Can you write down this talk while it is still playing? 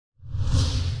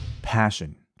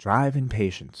passion, drive, and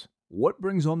patience. What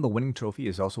brings home the winning trophy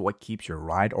is also what keeps your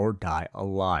ride or die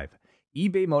alive.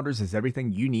 eBay Motors is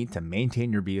everything you need to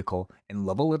maintain your vehicle and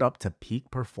level it up to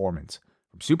peak performance.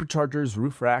 From superchargers,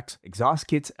 roof racks, exhaust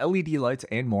kits, LED lights,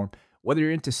 and more, whether you're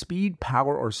into speed,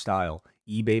 power, or style,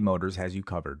 eBay Motors has you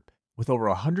covered. With over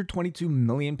 122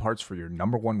 million parts for your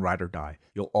number one ride or die,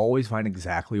 you'll always find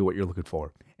exactly what you're looking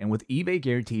for. And with eBay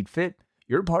Guaranteed Fit,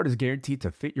 your part is guaranteed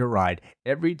to fit your ride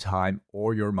every time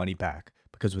or your money back.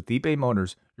 Because with eBay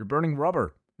Motors, you're burning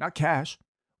rubber, not cash.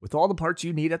 With all the parts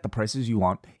you need at the prices you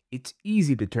want, it's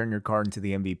easy to turn your car into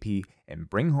the MVP and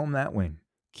bring home that win.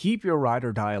 Keep your ride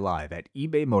or die alive at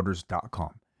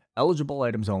ebaymotors.com. Eligible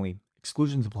items only.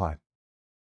 Exclusions apply.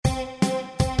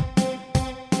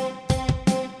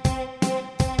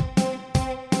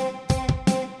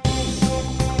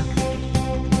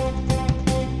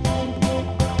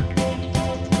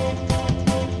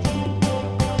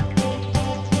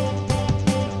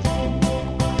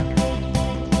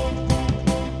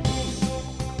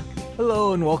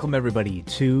 Hello and welcome everybody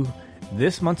to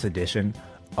this month's edition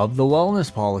of The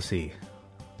Wellness Policy.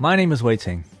 My name is Wei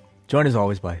Ting, joined as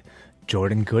always by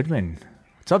Jordan Goodman.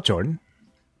 What's up, Jordan?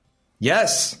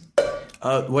 Yes.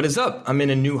 What is up? I'm in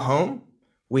a new home.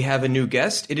 We have a new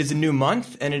guest. It is a new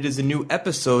month, and it is a new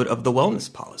episode of The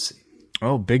Wellness Policy.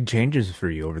 Oh, big changes for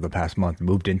you over the past month.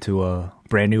 Moved into a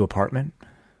brand new apartment,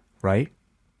 right?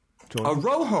 Jordan? A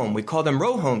row home. We call them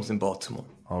row homes in Baltimore.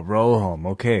 A row home.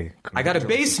 Okay. I got a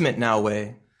basement now,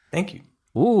 Wei. Thank you.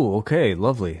 Ooh, okay.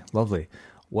 Lovely, lovely.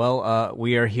 Well,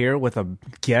 we are here with a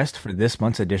guest for this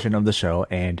month's edition of the show,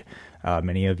 and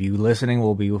many of you listening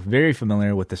will be very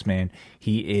familiar with this man.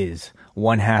 He is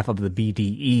one half of the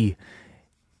BDE,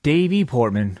 Davey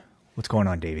Portman. What's going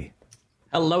on, Davey?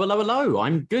 Hello, hello, hello.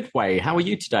 I'm good, Wei. How are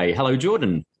you today? Hello,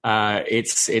 Jordan.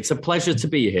 It's a pleasure to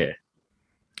be here.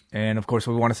 And, of course,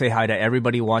 we want to say hi to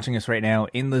everybody watching us right now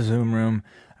in the Zoom room,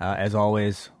 as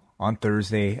always, on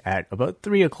Thursday at about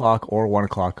 3 o'clock or 1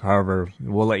 o'clock. However,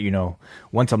 we'll let you know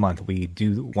once a month we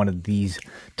do one of these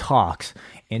talks.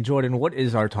 And, Jordan, what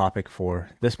is our topic for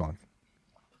this month?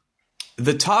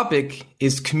 The topic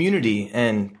is community.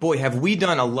 And, boy, have we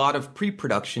done a lot of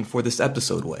pre-production for this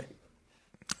episode, Wei.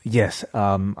 Yes,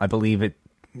 I believe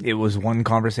it was one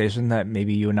conversation that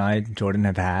maybe you and I, Jordan,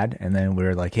 have had, and then we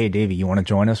were like, hey, Davey, you want to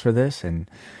join us for this? And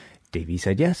Davey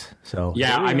said yes. So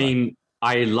yeah, I mean,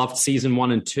 I loved season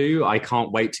 1 and 2. I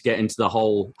can't wait to get into the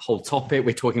whole topic.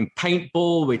 We're talking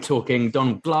paintball. We're talking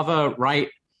Donald Glover, right?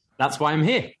 That's why I'm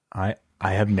here. I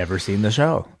have never seen the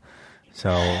show.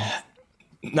 So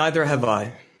neither have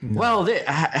I. No. Well,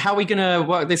 how are we going to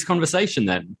work this conversation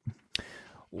then?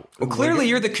 Well, clearly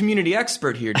you're the community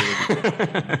expert here,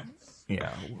 Davey.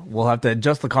 Yeah, we'll have to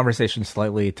adjust the conversation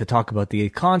slightly to talk about the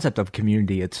concept of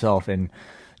community itself. And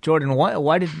Jordan,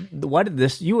 why did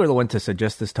this? You were the one to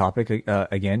suggest this topic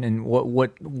again, and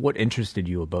what interested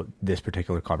you about this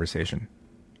particular conversation?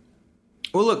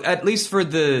 Well, look, at least for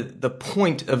the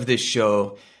point of this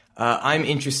show, I'm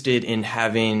interested in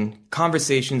having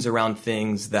conversations around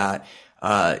things that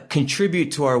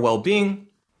contribute to our well-being,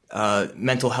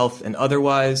 mental health, and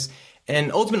otherwise,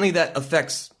 and ultimately that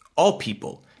affects all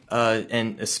people.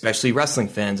 And especially wrestling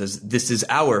fans, as this is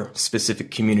our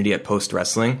specific community at Post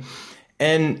Wrestling.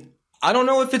 And I don't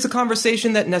know if it's a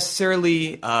conversation that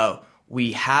necessarily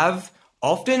we have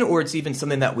often, or it's even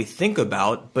something that we think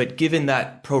about. But given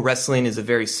that pro wrestling is a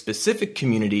very specific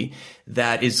community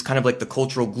that is kind of like the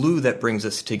cultural glue that brings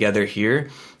us together here,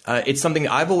 it's something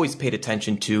I've always paid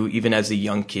attention to, even as a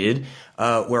young kid,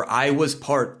 where I was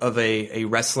part of a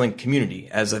wrestling community,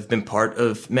 as I've been part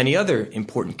of many other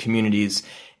important communities.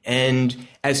 And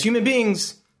as human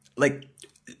beings, like,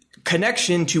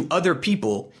 connection to other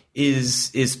people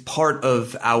is part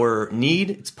of our need.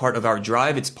 It's part of our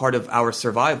drive. It's part of our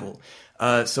survival.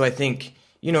 So I think,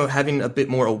 having a bit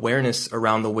more awareness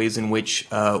around the ways in which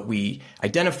we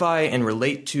identify and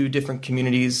relate to different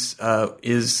communities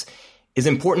is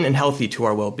important and healthy to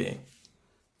our well-being.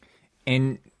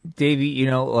 And Davey,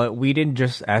 we didn't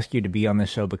just ask you to be on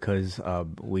this show because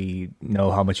we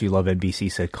know how much you love NBC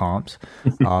sitcoms.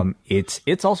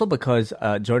 It's also because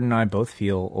Jordan and I both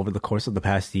feel over the course of the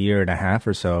past year and a half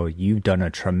or so, you've done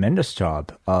a tremendous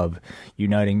job of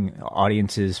uniting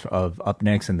audiences of Up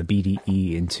Next and the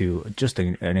BDE into just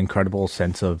an incredible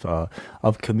sense of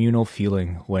communal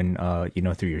feeling when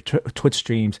through your Twitch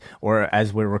streams, or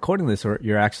as we're recording this, or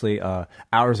you're actually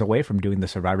hours away from doing the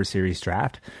Survivor Series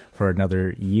draft for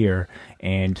another year.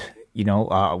 And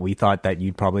we thought that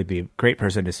you'd probably be a great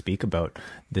person to speak about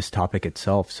this topic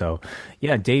itself. So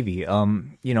yeah, Davey,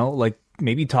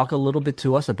 maybe talk a little bit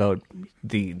to us about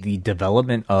the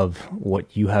development of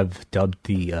what you have dubbed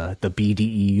the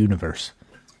BDE universe?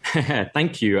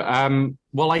 Thank you.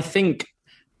 Well, I think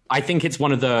it's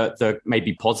one of the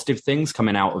maybe positive things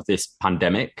coming out of this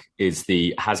pandemic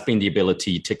has been the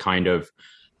ability to kind of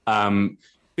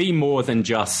be more than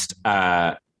just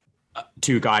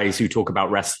two guys who talk about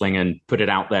wrestling and put it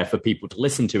out there for people to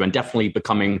listen to, and definitely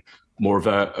becoming more of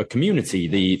a community.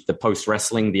 The post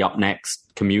wrestling, the Up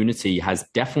Next community has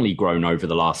definitely grown over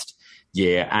the last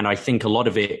year. And I think a lot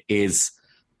of it is,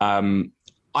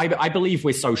 I believe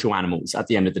we're social animals at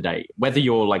the end of the day. Whether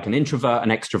you're like an introvert, an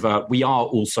extrovert, we are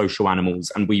all social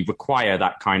animals, and we require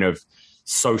that kind of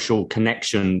social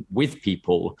connection with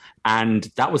people. And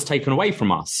that was taken away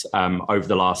from us over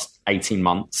the last 18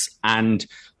 months. And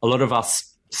a lot of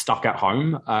us stuck at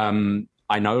home.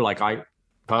 I know, like, I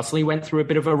personally went through a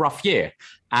bit of a rough year,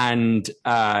 and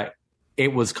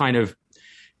it was kind of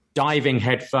diving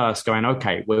headfirst going,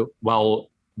 okay, well,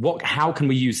 how can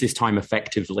we use this time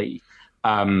effectively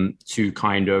to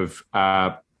kind of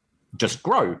just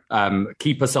grow,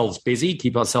 keep ourselves busy,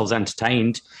 keep ourselves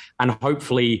entertained, and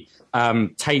hopefully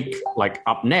take like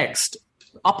Up Next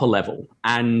up a level,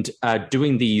 and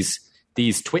doing these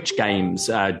Twitch games,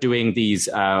 doing these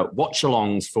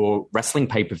watch-alongs for wrestling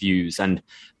pay-per-views, and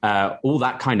all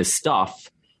that kind of stuff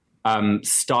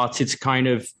started to kind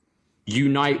of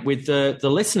unite with the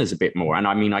listeners a bit more. And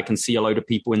I mean, I can see a load of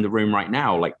people in the room right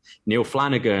now, like Neil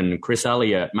Flanagan, Chris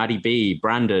Elliott, Maddie B,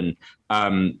 Brandon,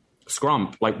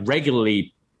 Scrump, like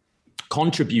regularly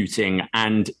contributing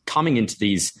and coming into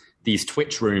these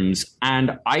Twitch rooms.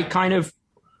 And I kind of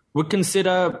would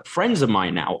consider friends of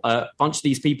mine now. A bunch of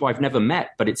these people I've never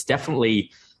met, but it's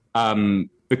definitely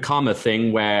become a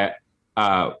thing where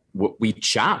we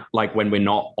chat. Like when we're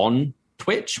not on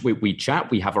Twitch, we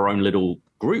chat. We have our own little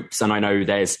groups. And I know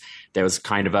there was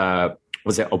kind of a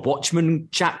Watchmen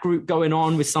chat group going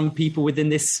on with some people within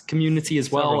this community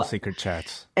as well. Several secret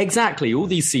chats. Exactly. All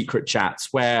these secret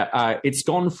chats where it's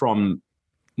gone from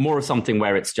more of something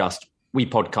where it's just we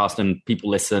podcast and people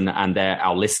listen and they're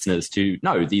our listeners to,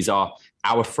 no, these are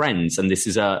our friends. And this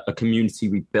is a community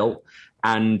we built.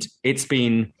 And it's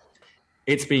been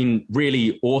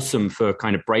really awesome for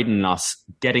kind of Braden and us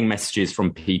getting messages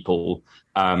from people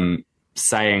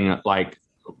saying like,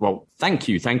 well, thank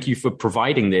you for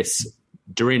providing this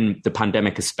during the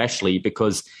pandemic, especially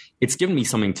because it's given me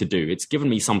something to do. It's given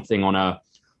me something on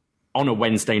a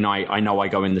Wednesday night. I know I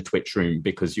go in the Twitch room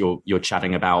because you're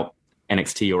chatting about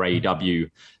NXT or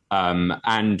AEW,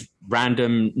 and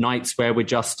random nights where we're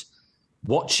just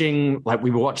watching, like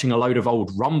we were watching a load of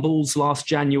old Rumbles last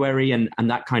January and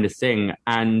that kind of thing.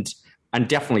 And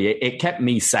definitely it kept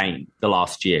me sane the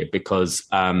last year because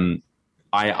I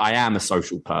am a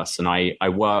social person. I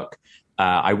work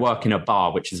in a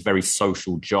bar, which is a very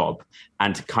social job,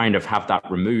 and to kind of have that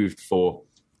removed for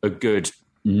a good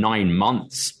 9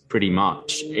 months, pretty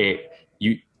much,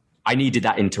 I needed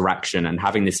that interaction, and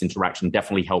having this interaction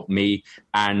definitely helped me,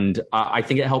 and I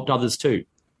think it helped others too.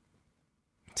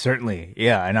 Certainly,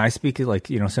 yeah. And I speak like,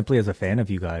 simply as a fan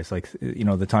of you guys, like,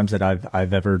 the times that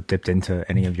I've ever dipped into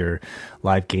any of your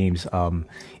live games,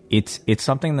 it's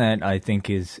something that I think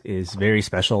is very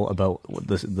special about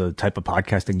the type of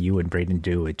podcasting you and Braden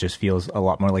do. It just feels a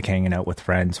lot more like hanging out with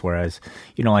friends. Whereas,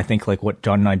 I think like what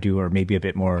John and I do are maybe a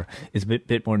bit more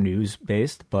news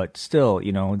based, but still,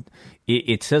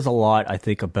 it says a lot, I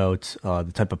think, about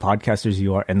the type of podcasters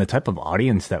you are and the type of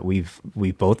audience that we've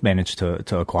both managed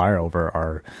to acquire over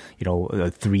our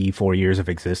 3-4 years of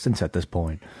existence at this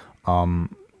point. And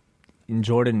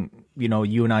Jordan,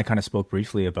 you and I kind of spoke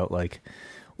briefly about like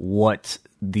what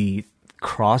the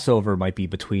crossover might be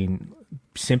between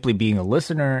simply being a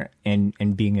listener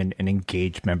and being an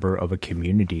engaged member of a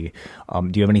community.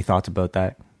 Do you have any thoughts about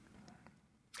that?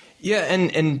 Yeah,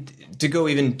 and to go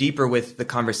even deeper with the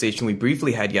conversation we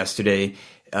briefly had yesterday,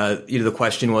 the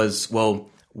question was, well,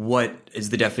 what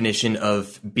is the definition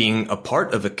of being a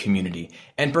part of a community?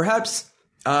 And perhaps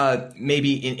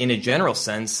maybe in a general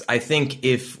sense, I think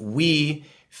if we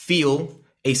feel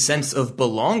a sense of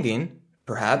belonging,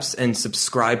 perhaps, and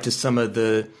subscribe to some of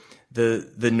the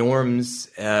norms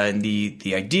and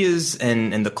the ideas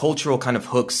and the cultural kind of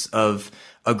hooks of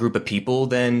a group of people,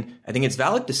 then I think it's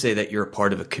valid to say that you're a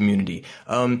part of a community.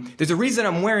 There's a reason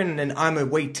I'm wearing an I'm a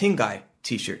Wei Ting Guy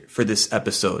t-shirt for this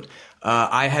episode.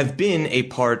 I have been a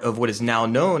part of what is now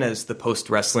known as the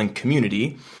post-wrestling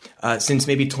community since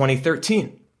maybe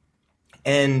 2013.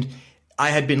 And I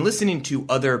had been listening to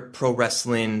other pro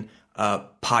wrestling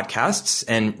podcasts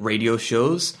and radio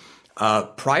shows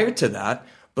prior to that.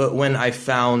 But when I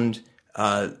found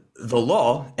the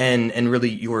law and really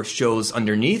your shows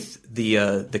underneath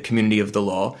the community of the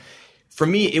law, for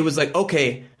me, it was like,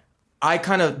 okay,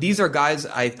 these are guys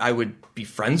I would be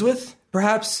friends with,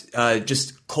 perhaps,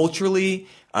 just culturally,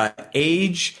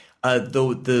 age,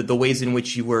 the ways in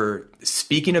which you were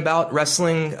speaking about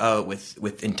wrestling,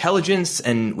 with intelligence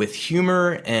and with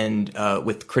humor and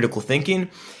with critical thinking.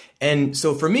 And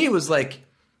so for me, it was like,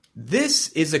 this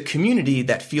is a community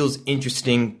that feels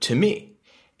interesting to me.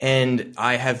 And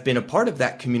I have been a part of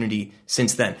that community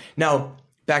since then. Now,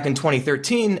 back in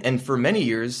 2013, and for many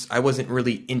years, I wasn't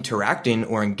really interacting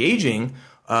or engaging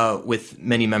with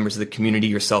many members of the community,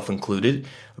 yourself included,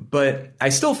 but I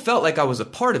still felt like I was a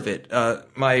part of it.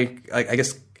 My, I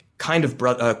guess, kind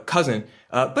of cousin,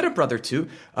 but a brother too,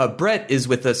 Brett is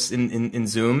with us in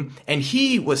Zoom, and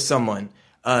he was someone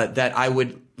that I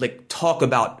would like talk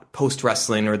about post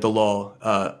wrestling or the law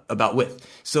about with.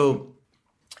 So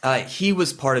he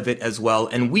was part of it as well,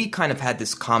 and we kind of had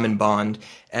this common bond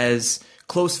as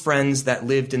close friends that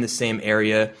lived in the same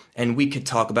area, and we could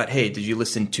talk about, hey, did you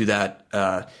listen to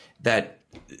that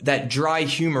dry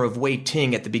humor of Wei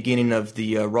Ting at the beginning of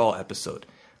the Raw episode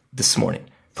this morning,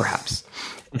 perhaps?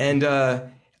 And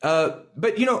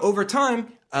but over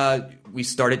time, we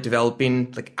started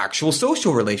developing like actual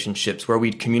social relationships where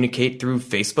we'd communicate through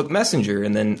Facebook Messenger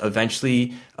and then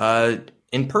eventually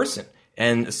in person,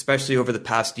 and especially over the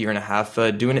past year and a half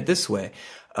doing it this way.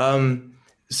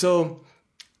 So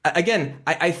again,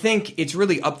 I think it's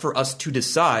really up for us to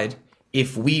decide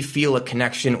if we feel a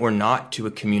connection or not to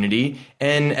a community.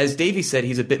 And as Davey said,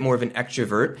 he's a bit more of an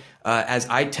extrovert, as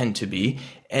I tend to be.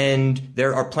 And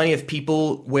there are plenty of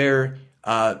people where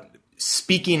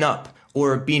speaking up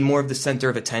or being more of the center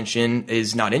of attention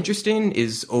is not interesting,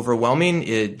 is overwhelming,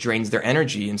 it drains their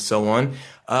energy and so on.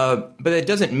 But it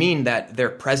doesn't mean that their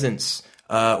presence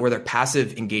or their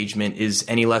passive engagement is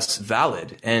any less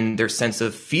valid, and their sense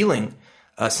of feeling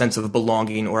a sense of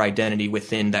belonging or identity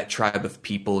within that tribe of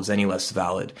people is any less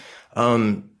valid.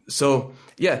 So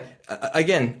yeah,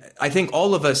 again, I think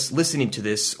all of us listening to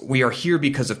this, we are here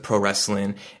because of pro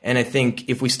wrestling. And I think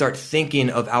if we start thinking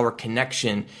of our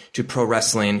connection to pro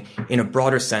wrestling in a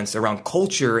broader sense around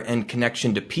culture and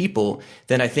connection to people,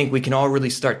 then I think we can all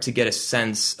really start to get a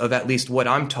sense of at least what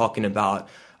I'm talking about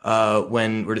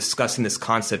when we're discussing this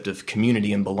concept of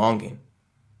community and belonging.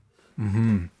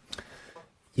 Mm-hmm.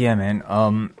 Yeah, man.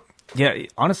 Yeah,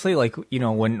 honestly, like,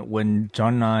 when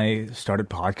John and I started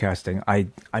podcasting,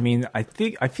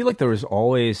 I feel like there was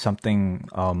always something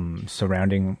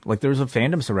surrounding, like there was a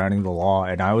fandom surrounding the law,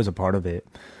 and I was a part of it.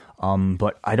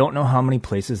 But I don't know how many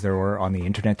places there were on the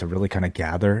internet to really kind of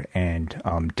gather and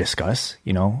discuss,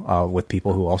 with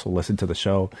people who also listened to the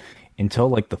show, until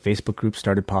like the Facebook group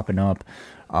started popping up.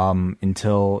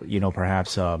 Until,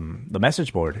 perhaps the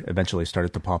message board eventually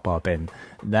started to pop up. And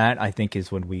that, I think,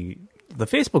 is when the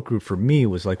Facebook group for me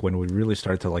was like when we really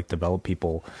started to like develop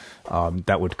people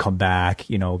that would come back,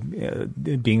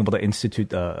 being able to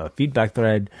institute a feedback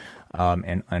thread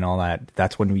and all that.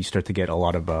 That's when we start to get a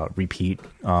lot of repeat,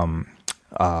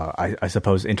 I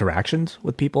suppose, interactions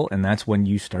with people. And that's when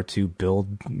you start to build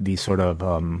these sort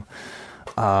of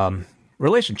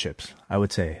relationships, I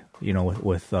would say,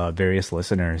 with various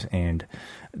listeners, and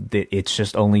it's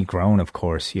just only grown, of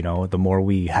course. The more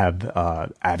we have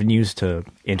avenues to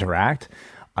interact.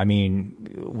 I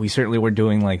mean, we certainly were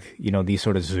doing like, these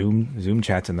sort of Zoom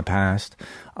chats in the past.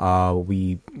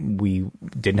 We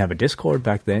didn't have a Discord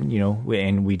back then,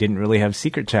 and we didn't really have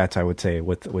secret chats, I would say,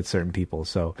 with certain people.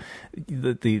 So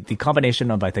the combination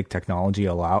of, I think, technology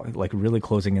like really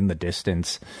closing in the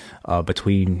distance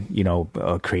between,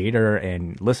 a creator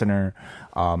and listener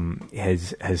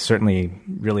has certainly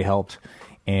really helped.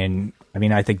 And I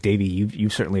mean, I think, Davey,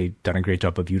 you've certainly done a great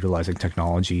job of utilizing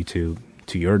technology to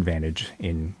your advantage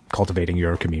in cultivating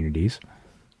your communities.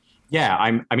 Yeah,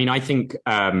 I think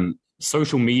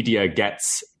social media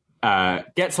gets a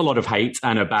lot of hate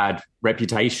and a bad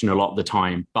reputation a lot of the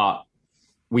time, but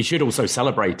we should also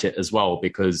celebrate it as well,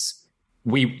 because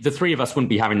the three of us wouldn't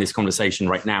be having this conversation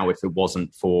right now if it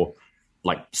wasn't for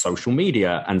like social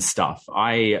media and stuff.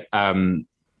 I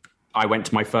went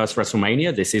to my first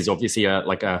WrestleMania. This is obviously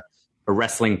a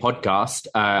wrestling podcast.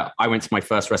 I went to my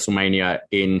first WrestleMania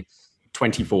in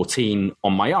 2014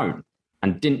 on my own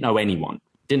and didn't know anyone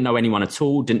at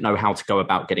all, didn't know how to go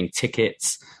about getting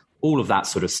tickets, all of that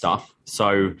sort of stuff.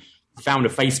 So found a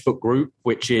Facebook group,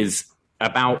 which is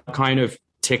about kind of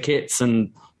tickets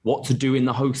and what to do in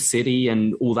the host city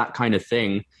and all that kind of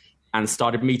thing, and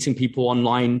started meeting people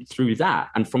online through that.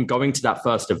 And from going to that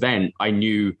first event, I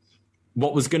knew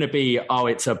what was going to be,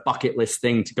 it's a bucket list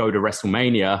thing to go to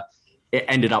WrestleMania, it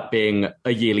ended up being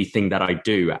a yearly thing that I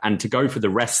do. And to go for the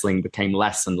wrestling became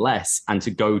less and less. And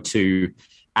to go to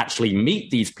actually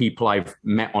meet these people I've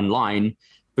met online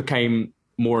became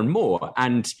more and more.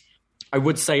 And I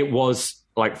would say it was,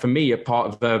 like, for me, a part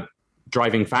of the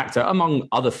driving factor, among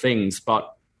other things.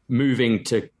 But moving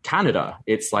to Canada,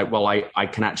 it's like, well, I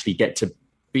can actually get to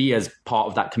be as part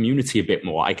of that community a bit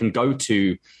more. I can go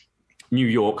to New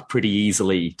York pretty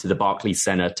easily, to the Barclays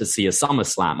Center, to see a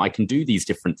SummerSlam. I can do these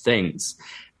different things.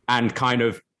 And kind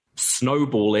of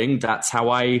snowballing, that's how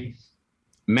I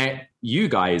met you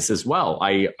guys as well.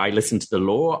 I listen to the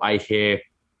Law. I hear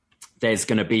there's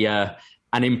going to be an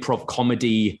improv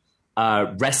comedy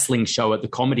wrestling show at the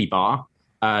Comedy Bar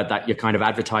that you're kind of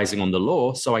advertising on the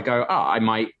Law. So I go, I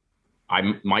might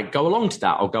go along to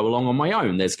that. I'll go along on my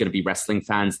own. There's going to be wrestling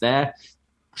fans there.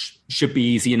 Should be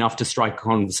easy enough to strike a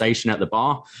conversation at the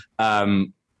bar.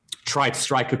 Tried to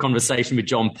strike a conversation with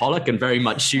John Pollock and very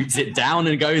much shoots it down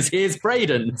and goes, here's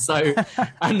Braden. So,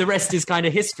 and the rest is kind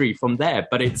of history from there.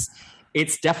 But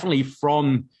it's definitely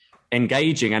from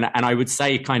engaging. And I would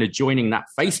say kind of joining that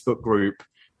Facebook group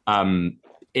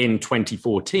in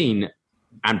 2014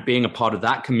 and being a part of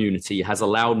that community has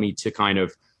allowed me to kind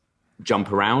of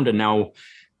jump around. And now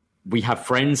we have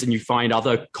friends and you find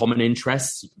other common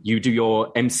interests. You do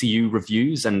your MCU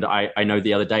reviews. And I know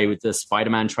the other day with the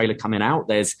Spider-Man trailer coming out,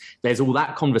 there's all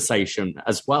that conversation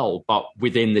as well, but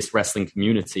within this wrestling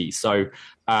community. So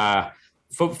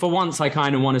for once, I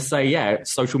kind of want to say, yeah,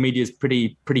 social media is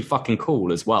pretty fucking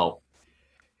cool as well.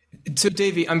 So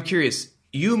Davey, I'm curious,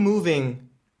 you moving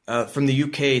from the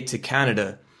UK to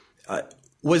Canada,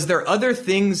 was there other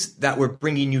things that were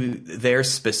bringing you there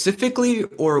specifically,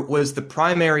 or was the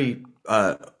primary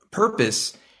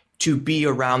purpose to be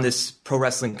around this pro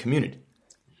wrestling community?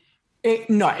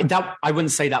 No, that I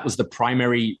wouldn't say that was the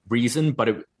primary reason, but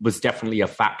it was definitely a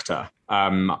factor.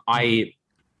 I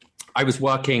was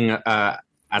working as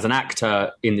an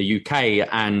actor in the UK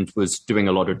and was doing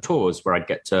a lot of tours where I'd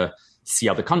get to see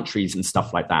other countries and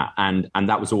stuff like that. And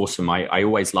that was awesome. I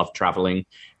always loved traveling.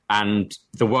 And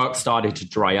the work started to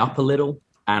dry up a little.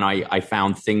 And I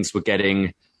found things were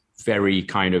getting very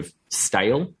kind of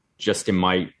stale just in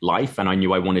my life. And I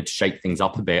knew I wanted to shake things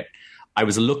up a bit. I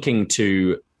was looking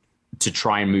to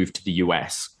try and move to the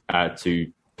US to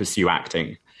pursue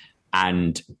acting.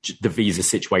 And the visa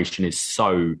situation is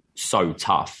so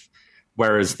tough.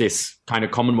 Whereas this kind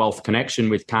of Commonwealth connection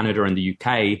with Canada and the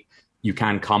UK, you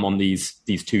can come on these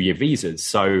 2-year visas.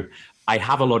 So I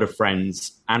have a lot of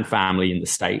friends and family in the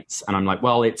States. And I'm like,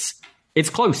 well, it's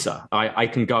closer. I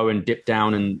can go and dip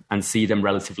down and see them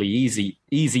relatively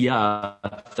easier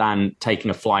than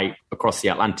taking a flight across the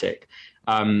Atlantic.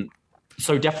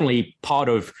 So definitely part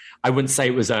of, I wouldn't say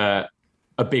it was a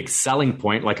big selling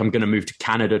point, like I'm going to move to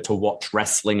Canada to watch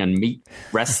wrestling and meet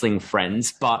wrestling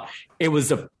friends, but it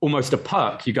was almost a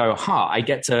perk. You go, I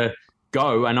get to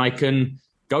go and I can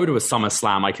go to a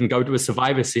SummerSlam. I can go to a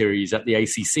Survivor Series at the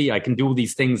ACC. I can do all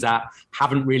these things that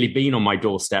haven't really been on my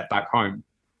doorstep back home.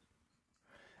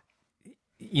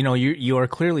 You know, you are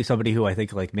clearly somebody who I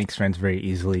think like makes friends very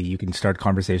easily. You can start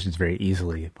conversations very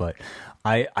easily, but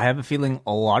I have a feeling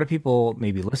a lot of people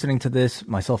maybe listening to this,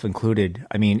 myself included.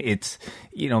 I mean, it's,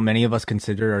 you know, many of us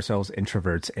consider ourselves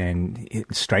introverts, and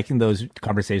striking those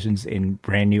conversations in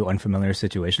brand new, unfamiliar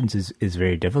situations is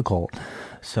very difficult.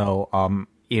 So,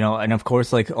 you know, and of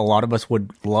course, like a lot of us would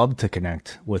love to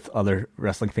connect with other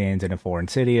wrestling fans in a foreign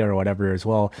city or whatever as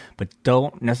well, but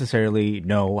don't necessarily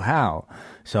know how.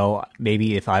 So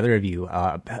maybe if either of you,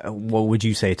 what would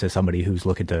you say to somebody who's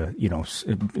looking to, you know,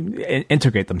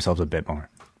 integrate themselves a bit more?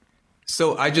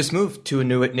 So I just moved to a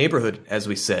new neighborhood, as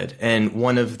we said. And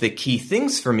one of the key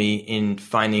things for me in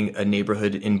finding a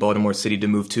neighborhood in Baltimore City to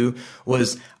move to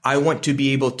was I want to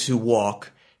be able to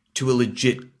walk to a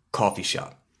legit coffee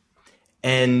shop.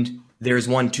 And there's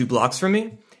 1-2 blocks from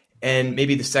me. And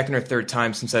maybe the second or third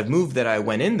time since I've moved that I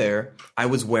went in there, I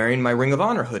was wearing my Ring of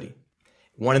Honor hoodie.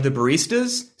 One of the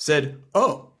baristas said,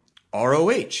 "Oh,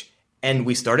 ROH." And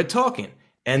we started talking.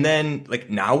 And then, like,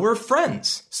 now we're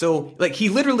friends. So, like, he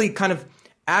literally kind of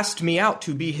asked me out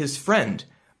to be his friend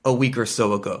a week or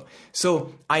so ago.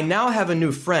 So I now have a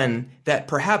new friend that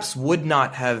perhaps would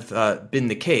not have been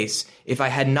the case if I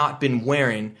had not been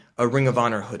wearing a Ring of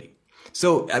Honor hoodie.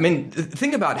 So, I mean,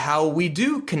 think about how we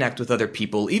do connect with other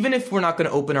people. Even if we're not going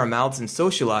to open our mouths and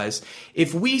socialize,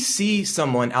 if we see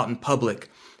someone out in public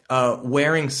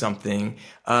wearing something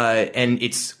and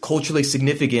it's culturally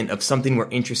significant of something we're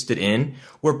interested in,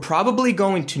 we're probably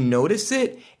going to notice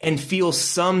it and feel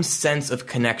some sense of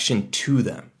connection to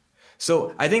them.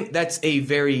 So I think that's a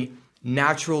very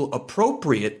natural,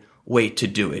 appropriate way to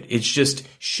do it. It's just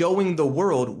showing the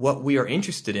world what we are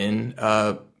interested in,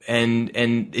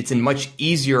 and it's a much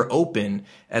easier open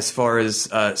as far as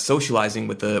socializing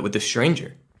with the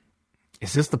stranger.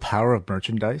 Is this the power of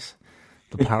merchandise?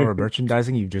 The power of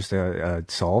merchandising you've just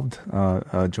solved,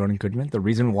 Jordan Goodman? The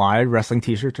reason why wrestling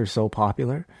T-shirts are so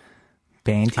popular,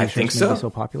 band T-shirts may be so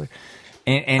popular.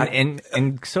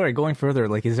 And sorry, going further,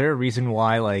 like, is there a reason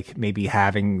why, like, maybe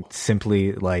having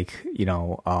simply, like, you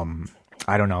know,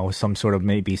 I don't know, some sort of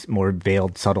maybe more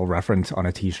veiled, subtle reference on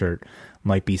a T-shirt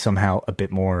might be somehow a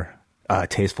bit more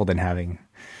tasteful than having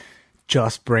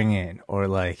just bring in or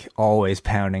like always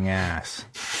pounding ass,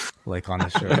 like on the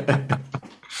shirt?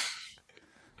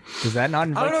 Does that not?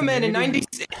 I don't know, man.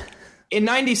 In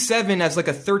 97, as like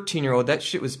a 13-year-old, that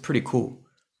shit was pretty cool.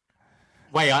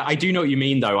 Wait, I do know what you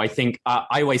mean, though. I think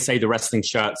I always say the wrestling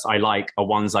shirts I like are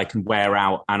ones I can wear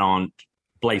out and aren't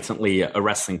blatantly a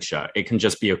wrestling shirt. It can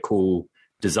just be a cool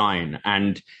design.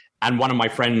 And one of my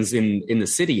friends in the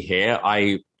city here,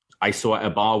 I saw at a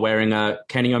bar wearing a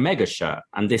Kenny Omega shirt.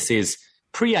 And this is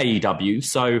pre-AEW.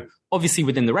 So obviously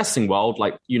within the wrestling world,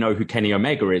 like, you know who Kenny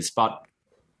Omega is. But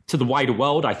to the wider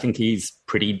world, I think he's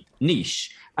pretty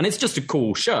niche. And it's just a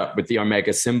cool shirt with the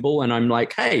Omega symbol. And I'm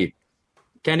like, hey,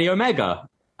 Kenny Omega.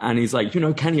 And he's like, you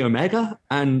know Kenny Omega?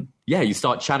 And yeah, you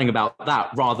start chatting about that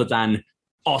rather than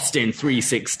Austin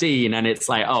 316. And it's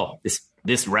like, oh,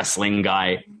 this wrestling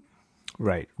guy.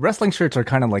 Right. Wrestling shirts are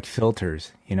kind of like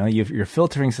filters. You know, you're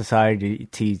filtering society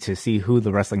to see who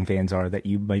the wrestling fans are that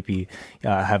you might be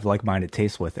have like-minded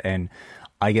tastes with. And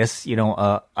I guess, you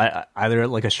know, either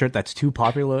like a shirt that's too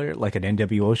popular, like an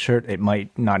NWO shirt, it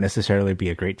might not necessarily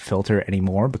be a great filter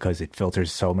anymore because it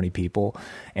filters so many people,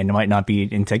 and it might not be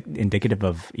indicative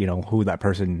of, you know, who that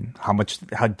person,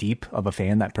 how deep of a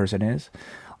fan that person is.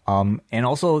 And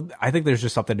also, I think there's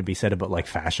just something to be said about like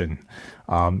fashion.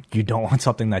 You don't want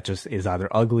something that just is either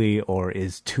ugly or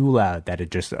is too loud that it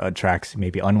just attracts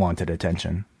maybe unwanted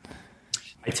attention.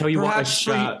 I tell you what, a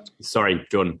shirt. Sorry,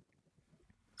 Jordan.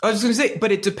 I was going to say,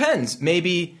 but it depends.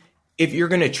 Maybe if you're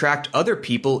going to attract other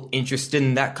people interested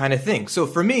in that kind of thing. So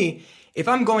for me, if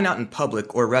I'm going out in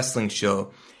public or a wrestling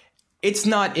show, it's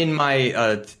not in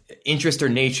my interest or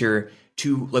nature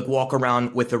to like walk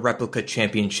around with a replica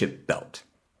championship belt.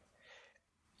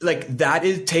 Like that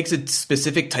takes a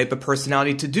specific type of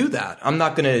personality to do that. I'm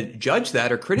not going to judge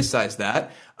that or criticize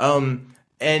that.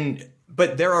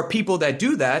 But there are people that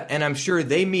do that, and I'm sure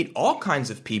they meet all kinds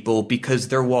of people because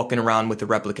they're walking around with the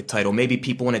replica title. Maybe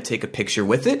people want to take a picture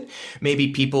with it. Maybe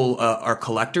people are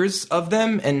collectors of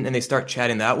them, and they start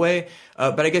chatting that way.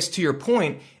 But I guess to your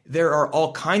point, there are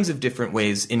all kinds of different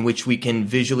ways in which we can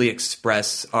visually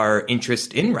express our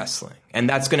interest in wrestling. And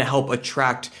that's going to help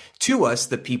attract to us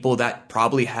the people that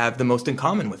probably have the most in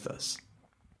common with us.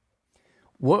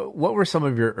 What were some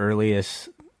of your earliest,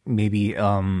 maybe,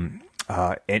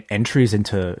 entries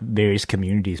into various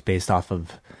communities based off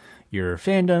of your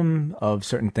fandom of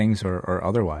certain things or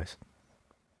otherwise?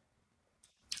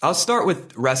 I'll start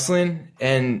with wrestling,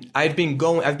 and I've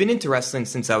been into wrestling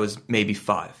since I was maybe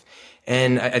 5.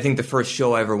 And I think the first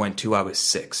show I ever went to, I was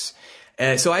 6.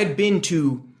 So I'd been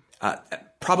to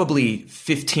probably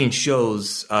 15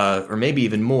 shows, or maybe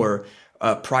even more,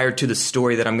 prior to the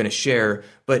story that I'm going to share.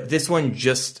 But this one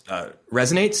just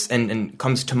resonates and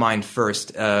comes to mind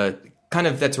first. Kind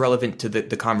of that's relevant to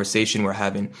the conversation we're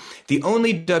having. The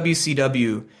only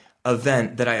WCW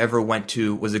event that I ever went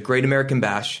to was a Great American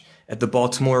Bash at the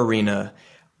Baltimore Arena.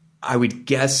 I would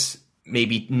guess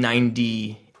maybe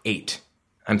 98,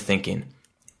 I'm thinking.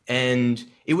 And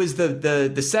it was the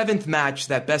 7th match,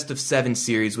 that best of 7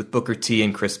 series with Booker T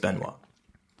and Chris Benoit.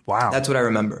 Wow. That's what I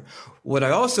remember. What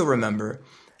I also remember,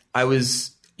 I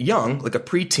was young, like a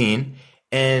preteen,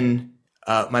 and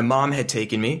my mom had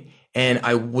taken me. And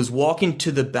I was walking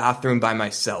to the bathroom by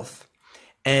myself.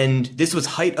 And this was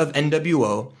height of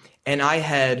NWO. And I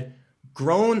had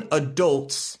grown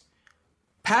adults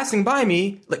passing by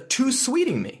me, like too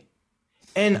sweeting me.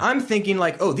 And I'm thinking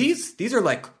like, oh, these are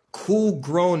like cool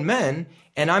grown men.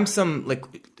 And I'm some like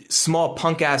small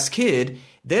punk ass kid.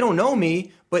 They don't know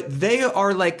me, but they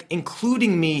are like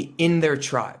including me in their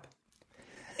tribe.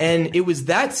 And it was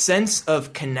that sense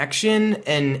of connection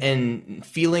and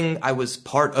feeling I was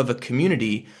part of a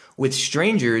community with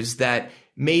strangers that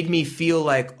made me feel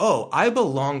like, oh, I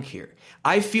belong here.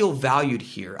 I feel valued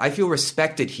here. I feel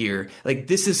respected here. Like,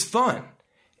 this is fun.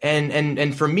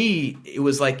 And for me, it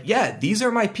was like, yeah, these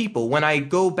are my people. When I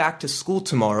go back to school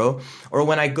tomorrow, or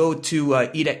when I go to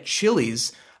eat at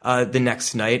Chili's the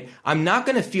next night, I'm not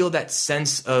going to feel that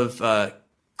sense of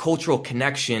cultural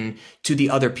connection to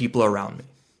the other people around me.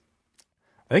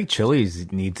 I think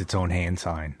Chili's needs its own hand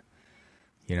sign.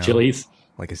 You know, Chili's,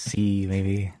 like a C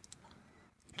maybe.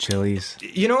 Chili's.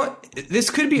 You know what? This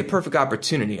could be a perfect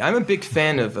opportunity. I'm a big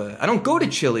fan of. I don't go to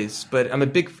Chili's, but I'm a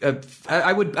big.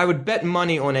 I would bet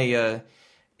money on a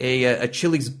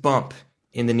Chili's bump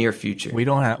in the near future. We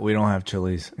don't have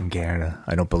Chili's in Canada.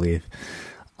 I don't believe.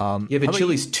 You have a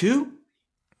Chili's 2?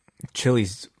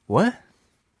 Chili's what?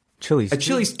 Chili's. A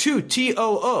Chili's 2,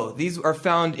 TOO. These are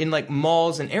found in like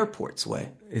malls and airports.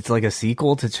 It's like a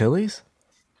sequel to Chili's.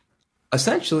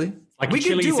 Essentially, like we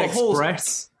Chili's could do a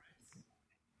Express.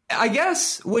 I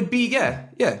guess would be yeah.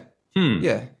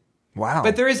 Wow.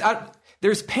 But there's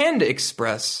Panda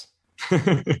Express,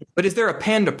 but is there a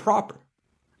Panda proper?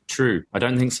 True. I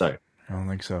don't think so. I don't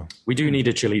think so. We do need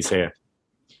a Chili's here.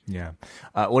 Yeah.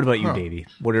 What about you, Davey?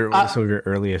 What are some of your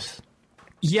earliest?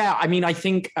 Yeah, I mean, I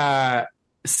think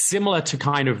similar to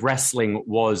kind of wrestling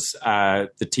was the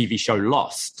TV show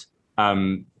Lost.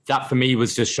 That for me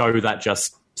was just a show that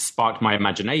just sparked my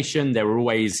imagination. There were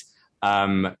always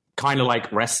kind of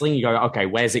like wrestling. You go, okay,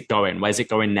 where's it going? Where's it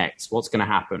going next? What's going to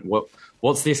happen?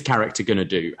 What's this character going to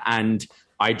do? And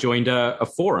I joined a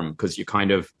forum because you're kind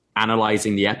of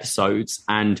analyzing the episodes,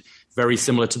 and very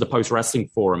similar to the Post Wrestling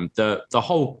Forum. The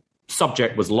whole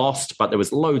subject was lost, but there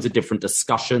was loads of different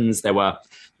discussions. There were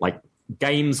like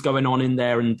games going on in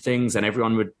there and things, and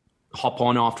everyone would hop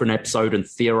on after an episode and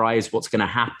theorize what's going to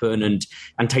happen and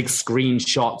take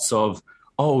screenshots of,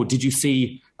 oh, did you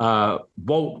see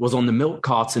Walt was on the milk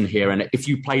carton here, and if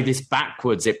you play this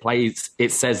backwards,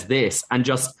 it says this, and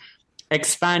just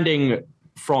expanding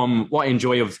from what I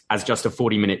enjoy as just a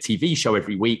 40-minute TV show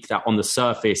every week that on the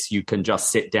surface you can just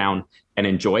sit down and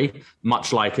enjoy,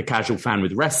 much like a casual fan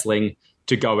with wrestling,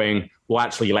 to going, well,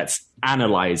 actually, let's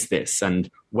analyze this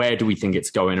and where do we think it's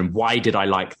going and why did I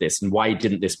like this and why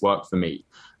didn't this work for me?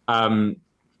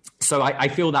 So I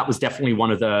feel that was definitely one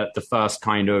of the first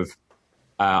kind of,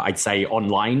 I'd say,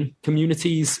 online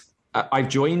communities I've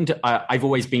joined. I've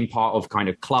always been part of kind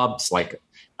of clubs like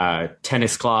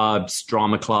tennis clubs,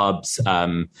 drama clubs,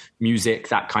 music,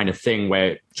 that kind of thing,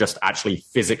 where just actually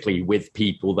physically with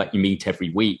people that you meet every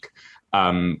week,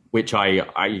 which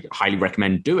I highly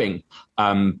recommend doing.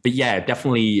 But yeah,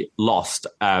 definitely Lost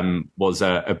was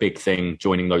a big thing,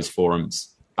 joining those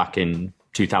forums back in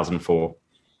 2004.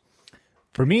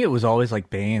 For me, it was always like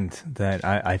bands that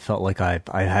I felt like I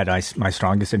had my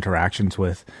strongest interactions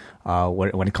with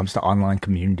when it comes to online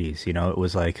communities. You know, it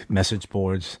was like message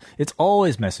boards. It's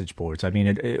always message boards. I mean,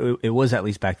 it was at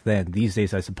least back then. These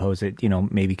days, I suppose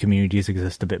maybe communities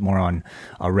exist a bit more on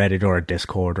a Reddit or a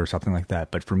Discord or something like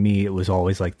that. But for me, it was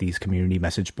always like these community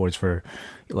message boards for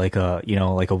like a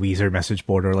Weezer message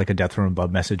board or like a Death from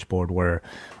Above message board where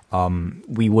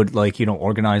we would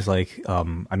organize meetups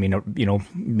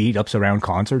around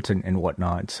concerts and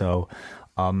whatnot. So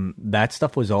that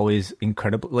stuff was always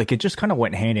incredible. Like it just kind of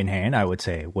went hand in hand, I would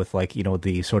say, with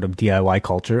the sort of DIY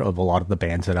culture of a lot of the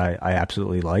bands that I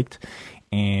absolutely liked.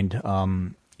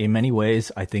 And in many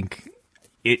ways, I think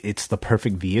it's the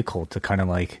perfect vehicle to kind of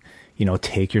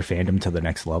take your fandom to the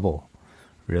next level,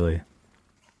 really.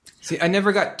 See, I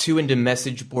never got too into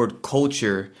message board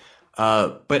culture.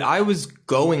 But I was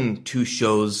going to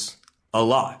shows a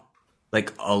lot.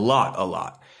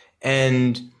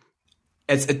 And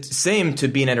it's same to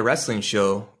being at a wrestling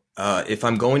show. If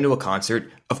I'm going to a concert,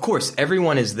 of course,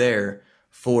 everyone is there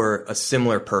for a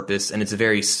similar purpose, and it's a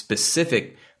very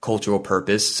specific cultural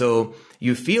purpose. So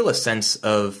you feel a sense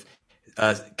of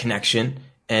connection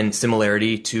and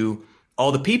similarity to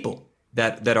all the people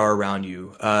that are around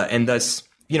you. And thus,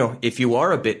 if you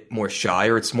are a bit more shy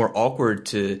or it's more awkward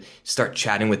to start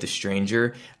chatting with a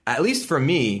stranger, at least for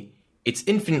me, it's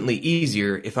infinitely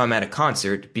easier if I'm at a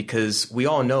concert, because we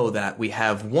all know that we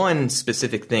have one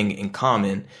specific thing in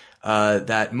common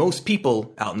that most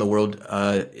people out in the world,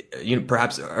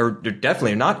 perhaps are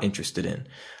definitely not interested in.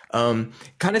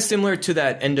 Kind of similar to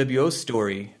that NWO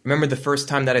story. Remember the first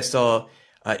time that I saw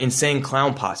Insane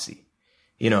Clown Posse?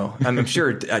 I'm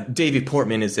sure Davey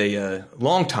Portman is a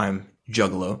longtime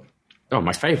Juggalo. Oh,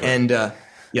 my favorite. And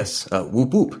yes,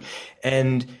 whoop whoop.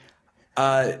 And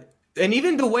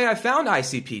even the way I found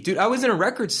ICP, dude, I was in a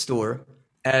record store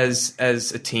as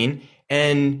a teen,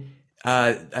 and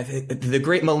The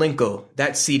Great Malenko,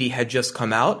 that CD had just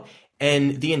come out,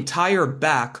 and the entire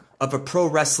back of a pro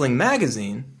wrestling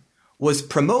magazine was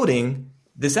promoting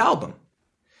this album.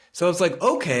 So I was like,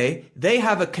 okay, they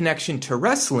have a connection to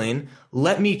wrestling.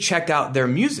 Let me check out their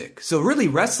music. So really,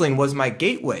 wrestling was my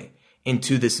gateway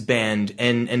into this band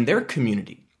and their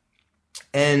community.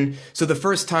 And so the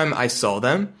first time I saw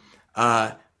them,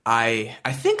 I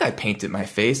think I painted my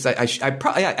face. I'm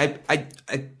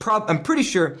pretty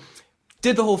sure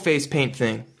did the whole face paint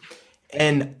thing.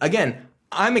 And again,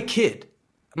 I'm a kid.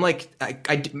 I'm like,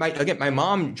 my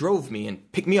mom drove me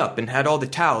and picked me up and had all the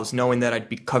towels, knowing that I'd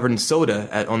be covered in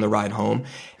soda on the ride home.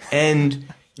 And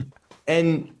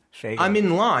I'm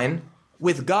in line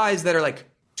with guys that are like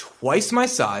twice my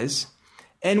size.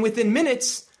 And within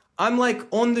minutes, I'm like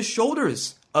on the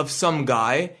shoulders of some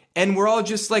guy. And we're all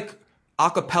just like a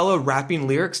cappella rapping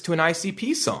lyrics to an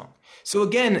ICP song. So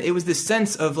again, it was this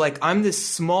sense of like, I'm this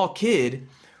small kid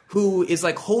who is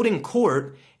like holding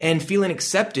court and feeling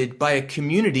accepted by a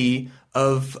community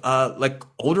of like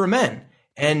older men.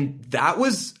 And that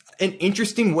was an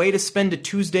interesting way to spend a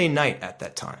Tuesday night at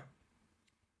that time.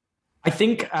 I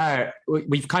think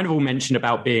we've kind of all mentioned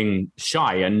about being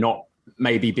shy and not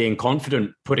maybe being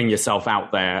confident putting yourself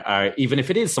out there, even if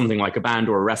it is something like a band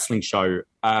or a wrestling show.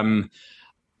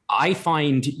 I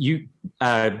find you,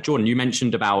 Jordan, you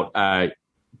mentioned about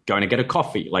going to get a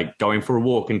coffee, like going for a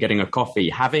walk and getting a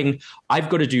coffee. I've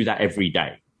got to do that every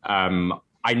day.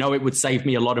 I know it would save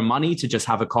me a lot of money to just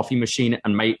have a coffee machine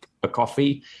and make a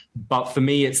coffee. But for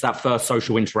me, it's that first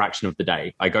social interaction of the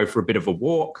day. I go for a bit of a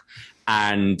walk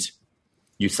and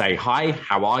you say, hi,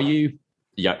 how are you?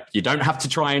 Yeah, you don't have to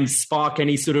try and spark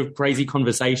any sort of crazy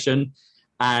conversation.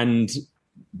 And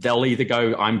they'll either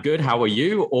go, I'm good, how are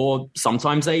you? Or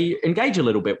sometimes they engage a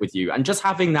little bit with you. And just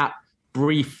having that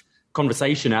brief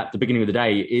conversation at the beginning of the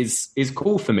day is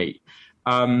cool for me.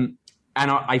 And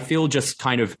I feel just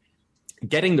kind of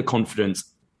getting the confidence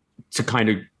to kind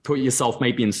of put yourself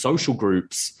maybe in social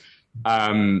groups.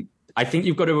 I think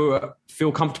you've got to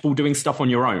feel comfortable doing stuff on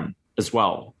your own as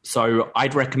well. So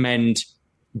I'd recommend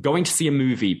going to see a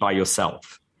movie by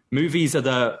yourself. Movies are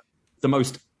the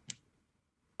most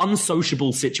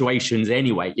unsociable situations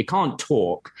anyway. You can't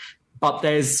talk, but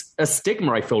there's a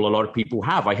stigma I feel a lot of people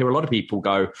have. I hear a lot of people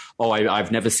go, oh,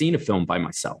 I've never seen a film by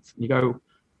myself. And you go,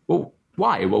 well,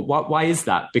 why? Well, why is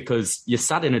that? Because you're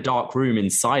sat in a dark room in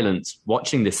silence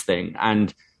watching this thing.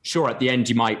 And sure, at the end,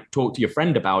 you might talk to your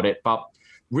friend about it, but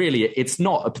really, it's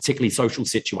not a particularly social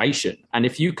situation. And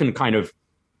if you can kind of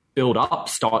build up,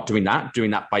 start doing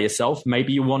that by yourself,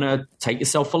 maybe you want to take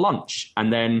yourself for lunch.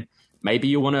 And then maybe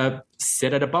you want to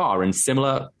sit at a bar, and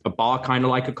a bar kind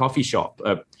of like a coffee shop.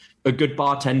 A good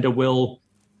bartender will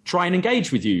try and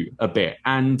engage with you a bit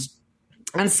and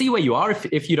see where you are.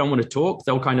 If you don't want to talk,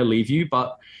 they'll kind of leave you.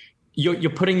 But you're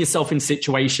putting yourself in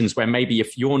situations where maybe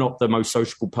if you're not the most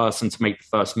sociable person to make the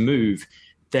first move,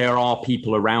 there are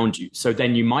people around you. So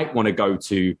then you might want to go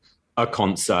to a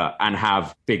concert and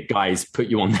have big guys put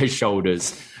you on their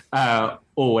shoulders or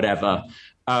whatever.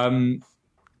 And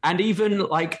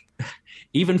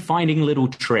even finding little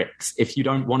tricks, if you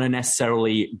don't want to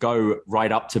necessarily go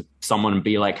right up to someone and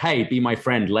be like, hey, be my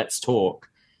friend, let's talk.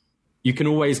 You can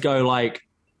always go like,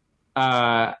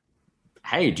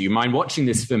 hey, do you mind watching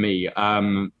this for me?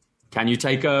 Can you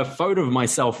take a photo of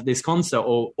myself at this concert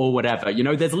or whatever? You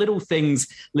know, there's little things,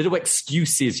 little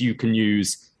excuses you can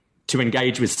use to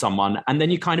engage with someone. And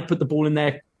then you kind of put the ball in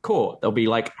their court. They'll be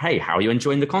like, hey, how are you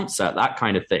enjoying the concert? That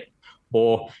kind of thing.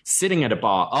 Or sitting at a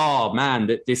bar. Oh, man,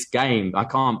 this game, I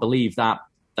can't believe that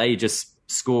they just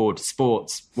scored,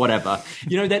 sports, whatever.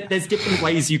 You know, there's different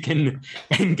ways you can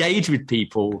engage with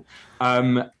people.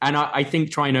 And I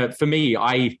think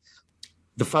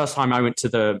the first time I went to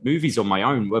the movies on my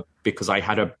own were because I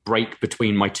had a break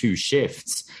between my two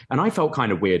shifts. And I felt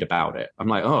kind of weird about it. I'm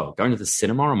like, oh, going to the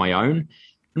cinema on my own?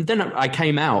 And then I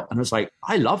came out and I was like,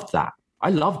 I loved that. I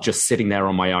love just sitting there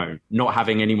on my own, not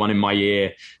having anyone in my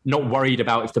ear, not worried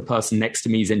about if the person next to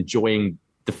me is enjoying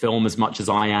the film as much as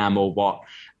I am or what,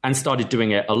 and started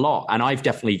doing it a lot. And I've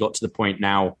definitely got to the point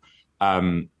now,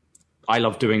 I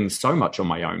love doing so much on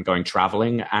my own, going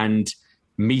traveling and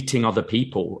meeting other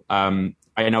people.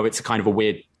 I know it's kind of a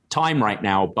weird time right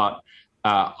now, but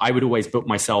I would always book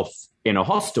myself in a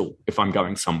hostel if I'm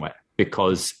going somewhere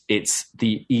because it's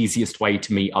the easiest way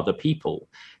to meet other people.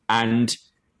 And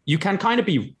you can kind of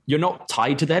you're not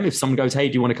tied to them. If someone goes, hey,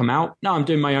 do you want to come out? No, I'm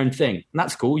doing my own thing. And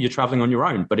that's cool. You're traveling on your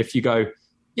own. But if you go,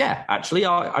 yeah, actually,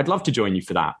 I'd love to join you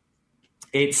for that.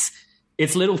 It's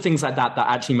little things like that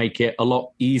actually make it a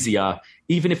lot easier,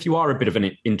 even if you are a bit of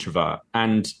an introvert.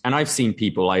 And I've seen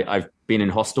people, I've been in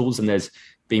hostels and there's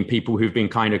been people who've been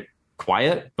kind of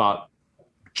quiet, but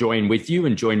join with you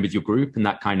and join with your group and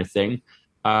that kind of thing.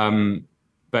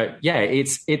 But yeah,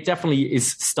 it definitely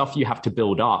is stuff you have to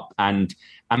build up and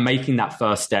making that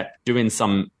first step, doing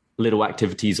some little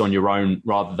activities on your own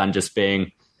rather than just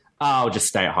being, I'll just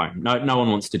stay at home. No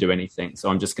one wants to do anything. So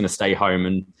I'm just going to stay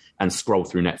home and scroll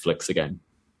through Netflix again.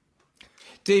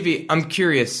 Davey, I'm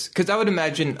curious, because I would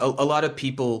imagine a lot of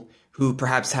people who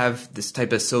perhaps have this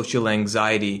type of social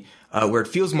anxiety where it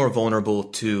feels more vulnerable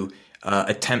to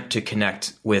attempt to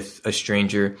connect with a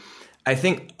stranger. I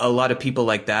think a lot of people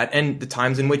like that, and the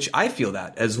times in which I feel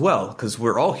that as well, because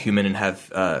we're all human and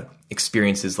have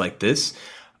experiences like this.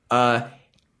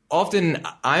 Often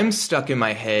I'm stuck in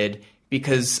my head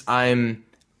because I'm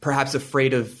perhaps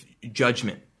afraid of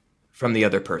judgment from the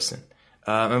other person.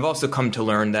 I've also come to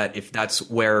learn that if that's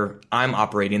where I'm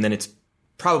operating, then it's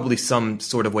probably some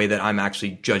sort of way that I'm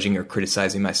actually judging or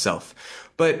criticizing myself.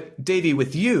 But Davey,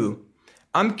 with you,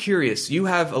 I'm curious, you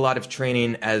have a lot of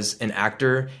training as an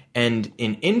actor and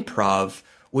in improv.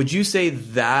 Would you say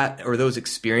that or those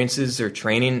experiences or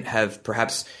training have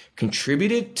perhaps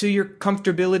contributed to your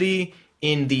comfortability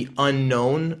in the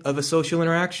unknown of a social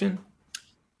interaction?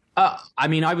 I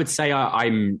mean, I would say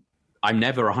I'm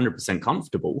never 100%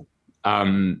 comfortable.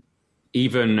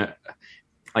 Even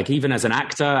as an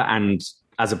actor and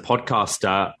as a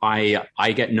podcaster,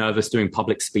 I get nervous doing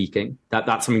public speaking.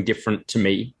 That's something different to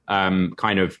me.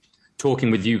 Kind of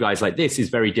talking with you guys like this is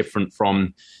very different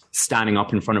from standing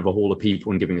up in front of a hall of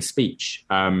people and giving a speech.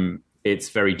 It's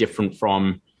very different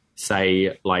from,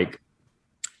 say, like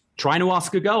trying to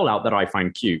ask a girl out that I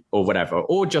find cute or whatever,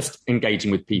 or just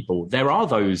engaging with people. There are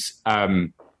those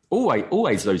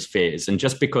always those fears, and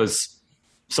just because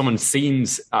someone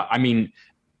seems,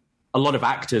 a lot of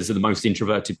actors are the most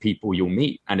introverted people you'll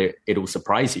meet, and it'll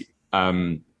surprise you.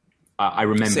 I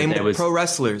remember same with pro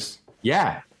wrestlers.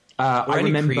 Yeah. I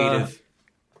remember creative.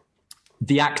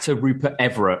 The actor Rupert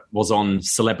Everett was on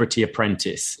Celebrity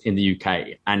Apprentice in the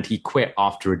UK, and he quit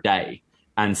after a day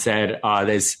and said,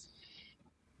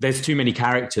 there's too many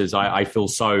characters. I feel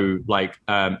so like,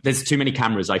 there's too many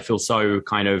cameras. I feel so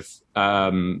kind of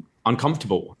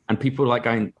uncomfortable. And people are like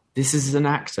going, this is an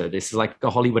actor. This is like a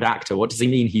Hollywood actor. What does he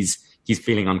mean he's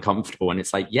feeling uncomfortable? And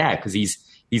it's like, yeah, because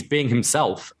he's being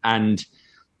himself. And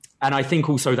I think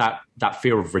also that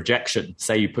fear of rejection.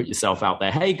 Say you put yourself out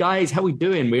there, hey guys, how we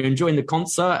doing? We're enjoying the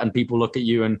concert, and people look at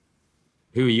you and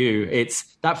who are you?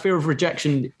 It's that fear of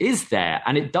rejection is there,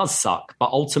 and it does suck.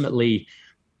 But ultimately,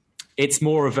 it's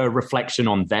more of a reflection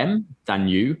on them than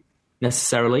you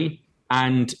necessarily.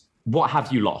 And what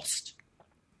have you lost?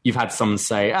 You've had someone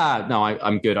say, no,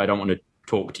 I'm good. I don't want to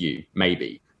talk to you,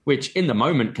 maybe, which in the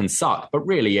moment can suck, but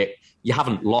really you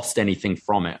haven't lost anything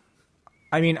from it.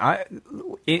 I mean,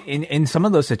 in some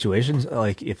of those situations,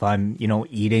 like if I'm,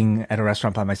 eating at a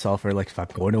restaurant by myself, or like if I'm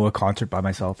going to a concert by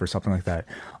myself or something like that,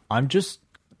 I'm just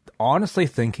honestly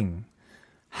thinking,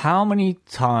 how many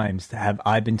times have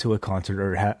I been to a concert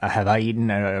or have I eaten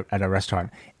at a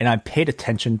restaurant and I paid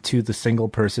attention to the single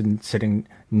person sitting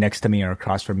next to me or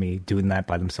across from me doing that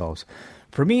by themselves?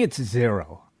 For me, it's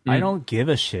zero. I don't give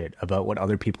a shit about what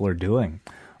other people are doing.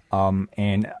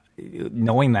 And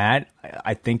knowing that,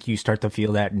 I think you start to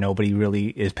feel that nobody really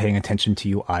is paying attention to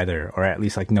you either, or at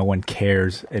least like no one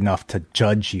cares enough to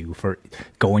judge you for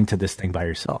going to this thing by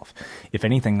yourself. If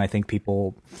anything, I think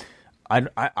people...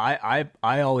 I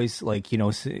always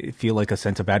feel like a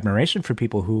sense of admiration for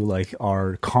people who like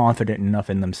are confident enough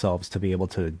in themselves to be able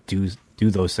to do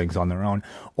those things on their own,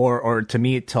 or to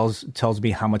me it tells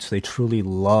me how much they truly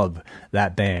love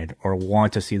that band or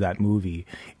want to see that movie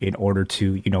in order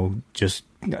to just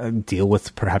deal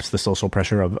with perhaps the social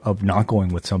pressure of not going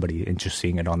with somebody and just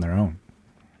seeing it on their own.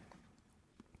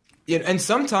 Yeah, and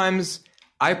sometimes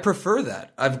I prefer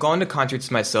that. I've gone to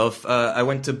concerts myself. I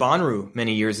went to Bonnaroo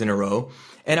many years in a row,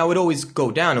 and I would always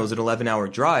go down. It was an 11-hour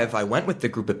drive. I went with the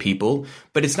group of people,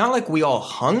 but it's not like we all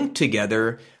hung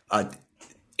together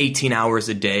 18 hours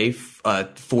a day,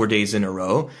 4 days in a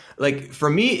row. Like, for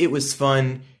me, it was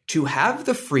fun to have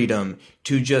the freedom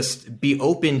to just be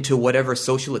open to whatever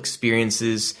social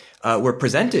experiences were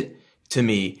presented to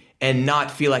me and not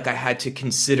feel like I had to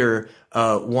consider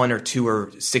one or two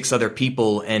or six other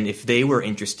people, and if they were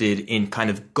interested in kind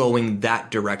of going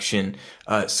that direction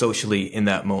socially in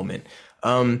that moment.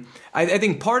 I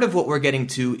think part of what we're getting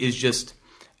to is just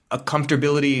a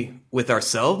comfortability with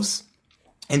ourselves.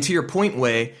 And to your point,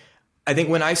 Wei, I think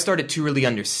when I started to really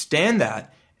understand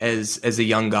that as a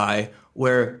young guy,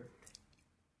 where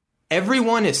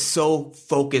everyone is so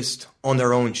focused on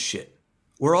their own shit.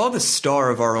 We're all the star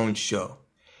of our own show.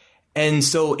 And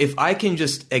so if I can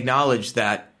just acknowledge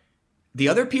that the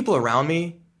other people around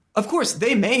me, of course,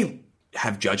 they may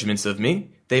have judgments of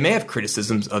me. They may have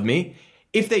criticisms of me.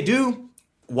 If they do,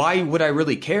 why would I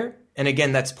really care? And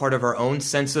again, that's part of our own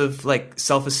sense of like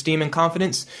self-esteem and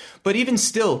confidence. But even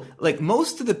still, like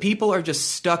most of the people are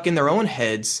just stuck in their own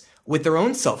heads with their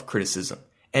own self-criticism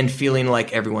and feeling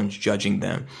like everyone's judging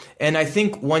them. And I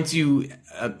think once you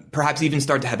perhaps even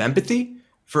start to have empathy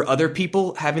for other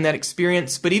people having that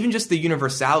experience, but even just the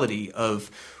universality of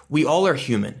we all are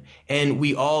human and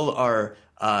we all are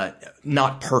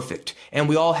not perfect. And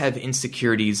we all have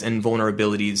insecurities and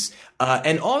vulnerabilities.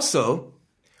 And also,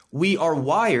 we are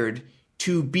wired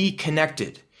to be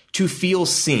connected, to feel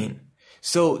seen.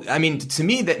 So, I mean, to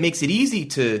me, that makes it easy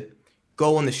to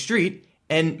go on the street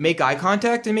and make eye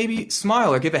contact and maybe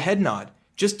smile or give a head nod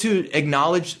just to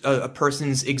acknowledge a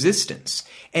person's existence.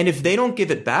 And if they don't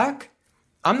give it back,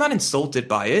 I'm not insulted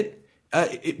by it,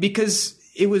 because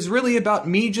it was really about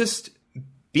me just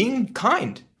being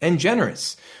kind and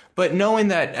generous. But knowing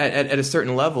that at a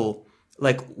certain level,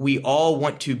 like, we all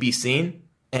want to be seen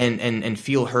and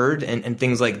feel heard and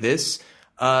things like this,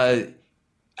 I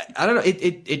don't know,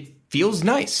 it feels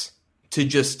nice to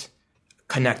just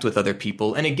connect with other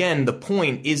people. And again, the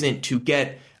point isn't to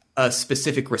get a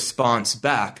specific response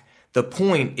back. The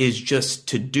point is just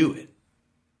to do it.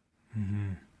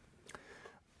 Mm-hmm.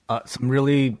 Some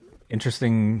really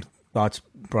interesting thoughts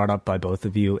brought up by both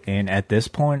of you. And at this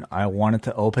point, I wanted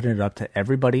to open it up to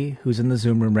everybody who's in the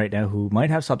Zoom room right now who might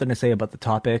have something to say about the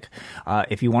topic.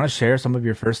 If you want to share some of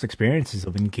your first experiences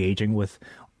of engaging with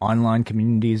online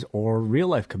communities or real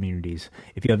life communities,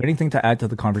 if you have anything to add to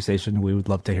the conversation, we would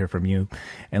love to hear from you.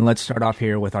 And let's start off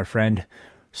here with our friend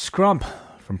Scrump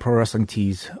from Pro Wrestling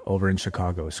Tees over in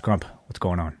Chicago. Scrump, what's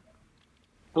going on?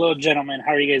 Hello, gentlemen.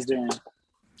 How are you guys doing?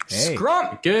 Hey.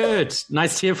 Scrump! Good.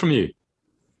 Nice to hear from you.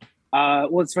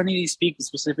 Well, it's funny you speak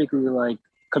specifically like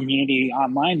community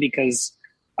online because,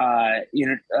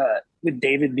 with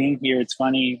David being here, it's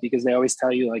funny because they always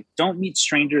tell you, like, don't meet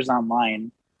strangers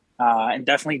online, and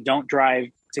definitely don't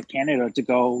drive to Canada to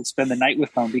go spend the night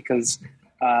with them because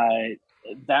I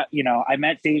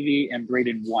met Davey and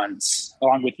Braden once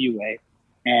along with you, Way,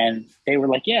 and they were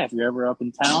like, yeah, if you're ever up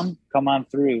in town, come on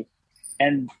through.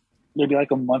 And maybe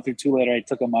like a month or two later, I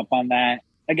took them up on that.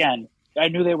 Again, I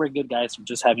knew they were good guys from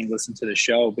just having listened to the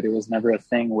show, but it was never a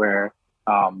thing where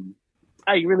I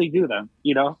really do them,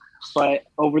 you know. But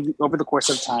over the course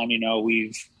of time, you know,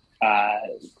 we've gone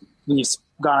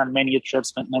on many a trip,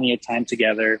 spent many a time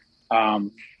together,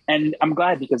 and I'm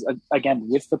glad because again,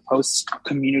 with the post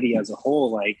community as a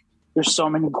whole, like, there's so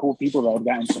many cool people that I've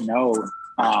gotten to know.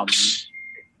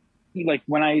 Like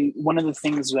one of the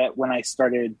things that when I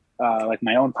started like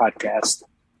my own podcast,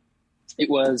 it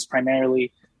was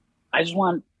primarily I just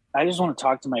want to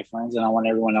talk to my friends and I want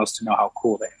everyone else to know how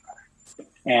cool they are.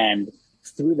 And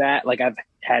through that, like, I've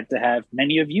had to have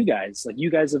many of you guys, like, you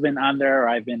guys have been on there, or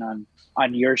I've been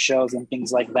on your shows and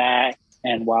things like that.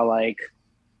 And while, like,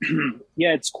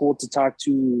 yeah, it's cool to talk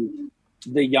to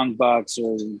the Young Bucks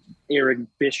or Eric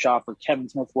Bischoff or Kevin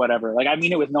Smith, whatever. Like, I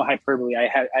mean it with no hyperbole.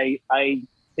 I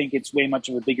think it's way much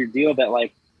of a bigger deal that,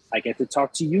 like, I get to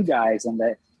talk to you guys and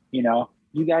that, you know,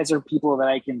 you guys are people that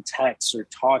I can text or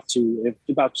talk to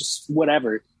about just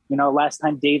whatever. You know, last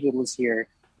time David was here,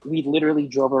 we literally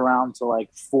drove around to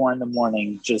like 4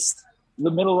 a.m, just in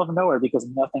the middle of nowhere because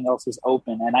nothing else was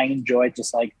open. And I enjoyed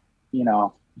just, like, you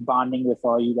know, bonding with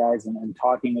all you guys and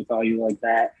talking with all you like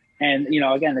that. And, you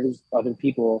know, again, there's other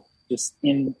people just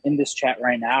in this chat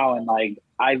right now. And, like,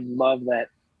 I love that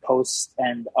Post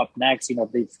and Up Next, you know,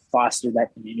 they've fostered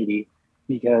that community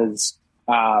because,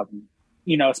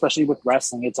 you know, especially with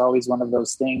wrestling, it's always one of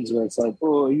those things where it's like,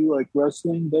 oh, you like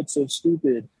wrestling? That's so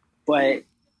stupid. But,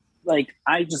 like,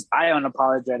 I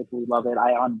unapologetically love it.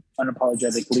 I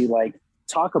unapologetically, like,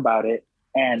 talk about it.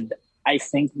 And I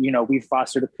think, you know, we've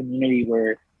fostered a community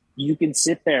where you can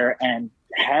sit there and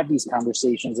have these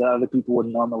conversations that other people would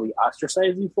normally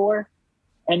ostracize you for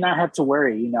and not have to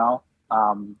worry, you know?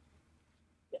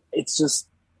 It's just,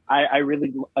 I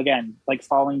really, again, like,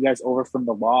 following you guys over from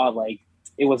the law, like,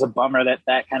 it was a bummer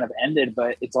that kind of ended,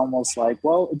 but it's almost like,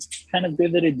 well, it's kind of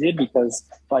good that it did because,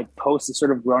 like, Post has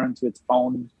sort of grown into its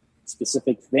own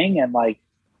specific thing. And, like,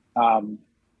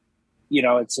 you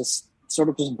know, it's just sort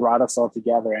of just brought us all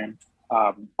together. And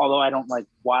although I don't, like,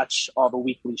 watch all the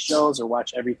weekly shows or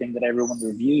watch everything that everyone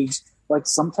reviews, like,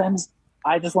 sometimes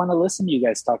I just want to listen to you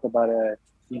guys talk about a,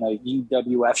 you know,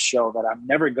 UWF show that I'm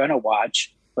never going to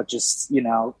watch, but just, you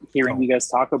know, hearing you guys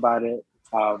talk about it,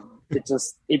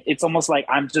 it's almost like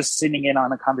I'm just sitting in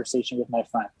on a conversation with my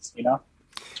friends, you know?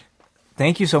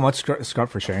 Thank you so much, Scott,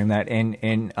 for sharing that.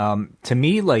 And to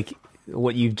me, like,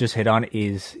 what you've just hit on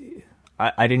is,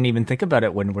 I didn't even think about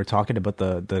it when we're talking about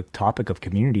the topic of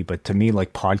community, but to me,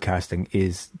 like, podcasting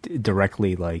is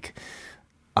directly, like,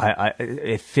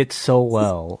 it fits so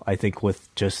well, I think,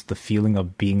 with just the feeling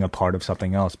of being a part of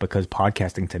something else, because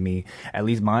podcasting to me, at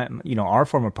least our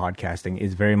form of podcasting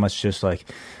is very much just like,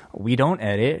 we don't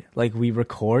edit, like, we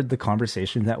record the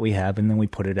conversation that we have and then we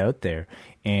put it out there.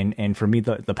 And for me,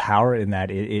 the power in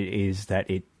that is that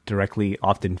it directly,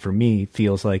 often for me,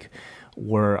 feels like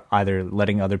we're either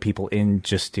letting other people in,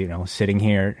 just, sitting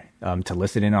here to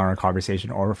listen in on our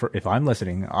conversation, or if I'm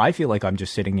listening, I feel like I'm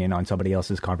just sitting in on somebody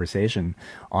else's conversation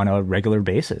on a regular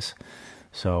basis.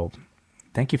 So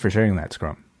thank you for sharing that,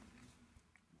 Scrum.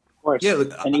 Of course. Yeah,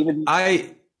 look, and even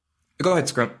go ahead,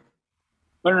 Scrum.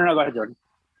 No, go ahead, Jordan.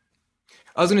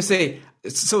 I was going to say,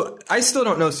 so I still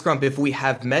don't know, Scrump, if we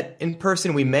have met in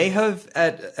person. We may have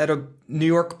at a New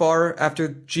York bar after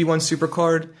G1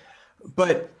 Supercard,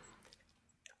 but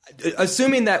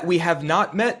assuming that we have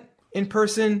not met in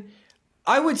person,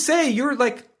 I would say you're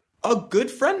like a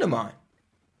good friend of mine.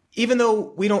 Even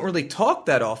though we don't really talk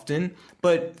that often,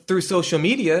 but through social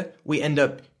media, we end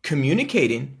up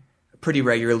communicating pretty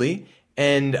regularly.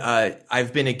 And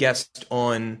I've been a guest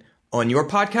on your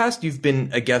podcast. You've been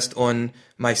a guest on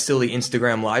my silly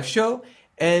Instagram live show.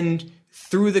 And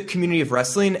through the community of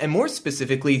wrestling, and more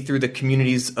specifically through the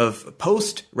communities of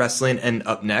Post Wrestling and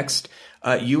Up Next,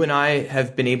 you and I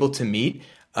have been able to meet.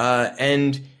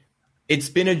 And it's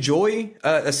been a joy,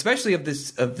 especially of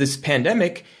this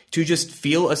pandemic, to just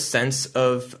feel a sense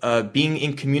of being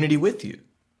in community with you.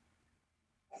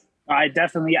 I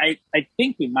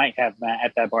think we might have met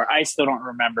at that bar. I still don't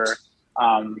remember.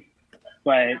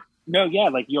 But no, yeah,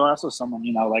 like you're also someone,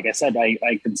 like I said,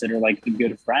 I consider like a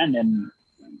good friend. And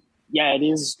yeah, it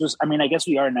is just, I guess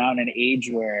we are now in an age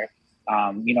where,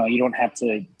 you don't have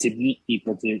to meet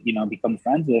people to, become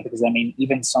friends with, because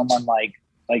even someone like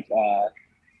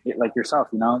yourself,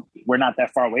 we're not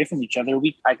that far away from each other.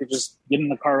 I could just get in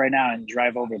the car right now and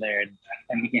drive over there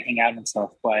and we can hang out and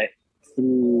stuff. But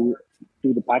through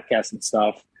the podcast and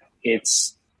stuff,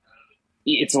 it's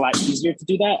a lot easier to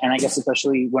do that. And I guess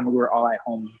especially when we were all at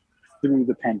home through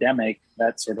the pandemic,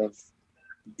 that sort of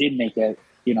did make it,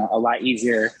 a lot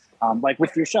easier. Like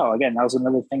with your show, again, that was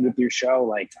another thing with your show.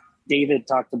 Like David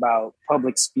talked about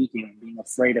public speaking, being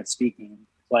afraid of speaking.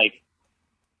 Like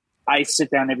I sit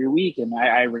down every week and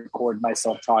I record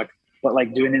myself talk, but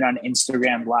like doing it on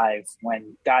Instagram Live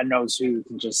when God knows who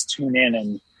can just tune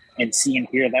in and see and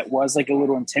hear, that was like a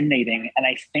little intimidating. And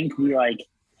I think we like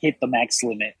hit the max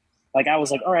limit. Like I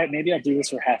was like, all right, maybe I'll do this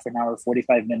for half an hour,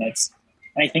 45 minutes.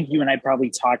 And I think you and I probably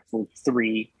talked for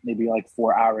 3, maybe like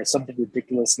 4 hours, something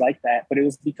ridiculous like that. But it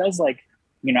was because like,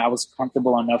 I was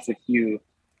comfortable enough with you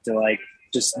to like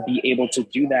just be able to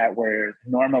do that, where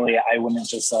normally I wouldn't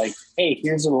just like, hey,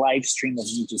 here's a live stream of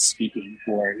me just speaking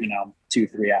for,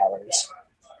 2-3 hours.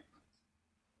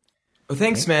 Well,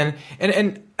 thanks, man.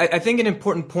 And I think an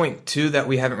important point too that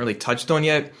we haven't really touched on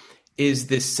yet is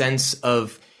this sense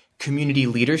of community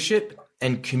leadership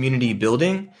and community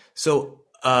building. So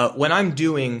when I'm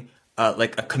doing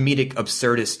like a comedic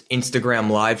absurdist Instagram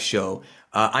live show,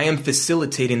 I am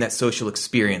facilitating that social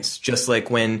experience. Just like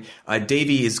when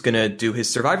Davey is going to do his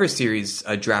Survivor Series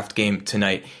draft game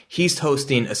tonight, he's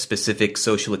hosting a specific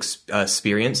social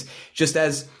experience, just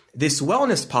as this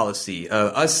wellness policy,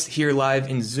 us here live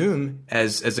in Zoom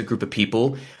as a group of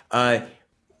people,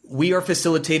 we are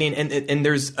facilitating, and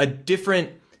there's a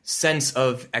different sense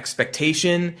of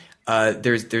expectation.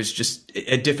 There's just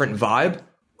a different vibe,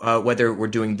 whether we're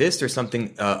doing this or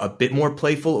something a bit more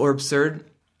playful or absurd.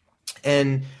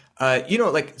 And,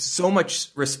 like so much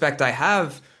respect I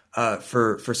have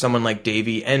for someone like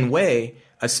Davey and Wei,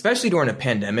 especially during a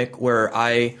pandemic where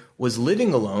I was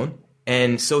living alone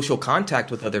and social contact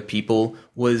with other people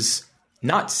was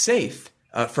not safe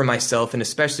for myself and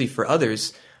especially for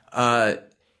others.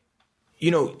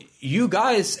 You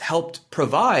guys helped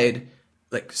provide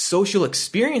like social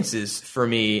experiences for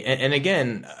me. And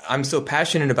again, I'm so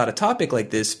passionate about a topic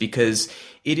like this because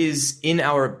it is in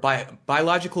our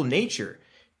biological nature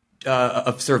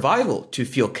of survival to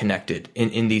feel connected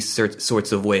in these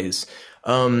sorts of ways.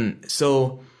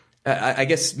 So I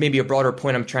guess maybe a broader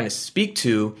point I'm trying to speak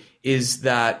to is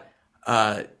that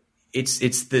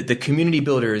it's the community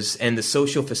builders and the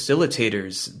social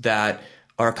facilitators that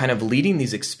are kind of leading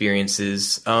these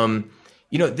experiences.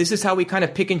 This is how we kind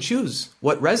of pick and choose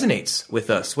what resonates with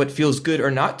us, what feels good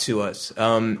or not to us.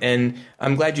 And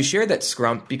I'm glad you shared that,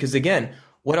 Scrump, because again,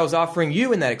 what I was offering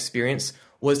you in that experience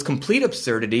was complete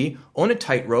absurdity on a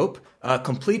tightrope,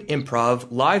 complete improv,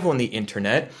 live on the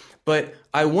internet. But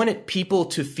I wanted people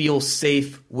to feel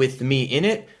safe with me in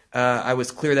it. I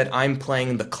was clear that I'm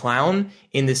playing the clown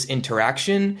in this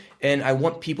interaction, and I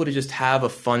want people to just have a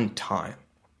fun time.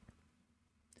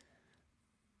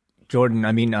 Jordan,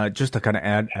 just to kind of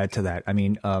add to that,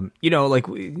 like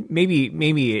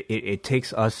maybe it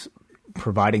takes us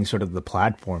providing sort of the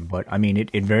platform, but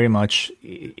it very much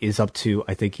is up to,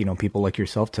 I think, people like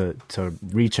yourself to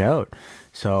reach out.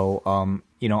 So,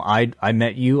 I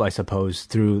met you, I suppose,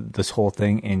 through this whole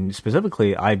thing, and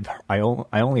specifically, I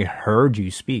only heard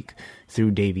you speak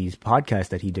through Davey's podcast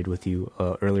that he did with you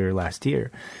earlier last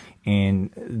year, and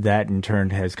that in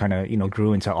turn has kind of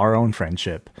grew into our own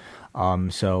friendship.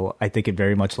 So I think it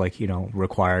very much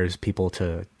requires people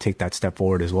to take that step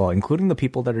forward as well, including the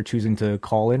people that are choosing to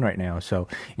call in right now. So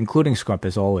including Scrump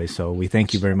as always. So we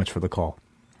thank you very much for the call.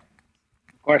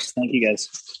 Of course, thank you guys.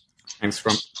 Thanks,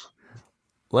 Scrump.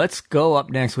 Let's go up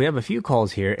next. We have a few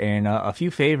calls here and a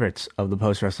few favorites of the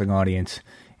post-wrestling audience.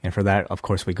 And for that, of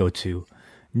course, we go to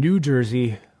New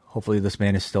Jersey. Hopefully this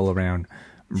man is still around.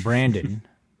 Brandon,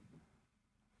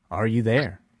 are you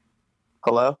there?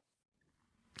 Hello?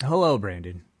 Hello,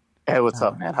 Brandon. Hey, what's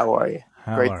up, man? How are you?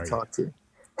 Great to talk to you.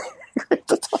 Great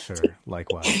to talk to you.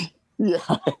 Likewise. Yeah.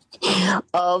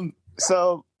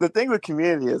 So the thing with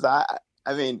community is, I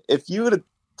mean, if you would have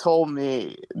told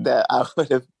me that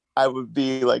I would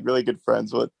be like really good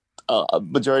friends with a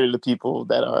majority of the people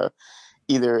that are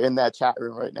either in that chat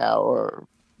room right now or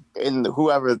in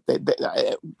whoever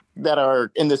that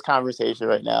are in this conversation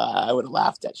right now, I would have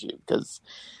laughed at you because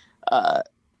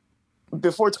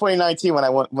before 2019, when I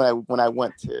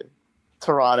went to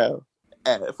Toronto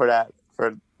for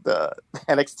the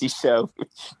NXT show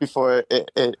before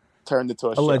it turned into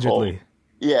a allegedly. Shithole.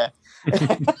 Yeah.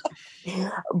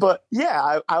 But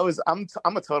yeah,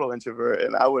 I'm a total introvert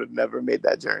and I would have never made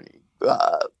that journey.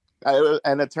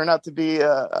 And it turned out to be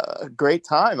a great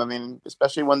time. I mean,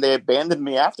 especially when they abandoned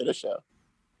me after the show.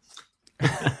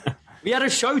 We had a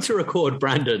show to record,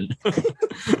 Brandon.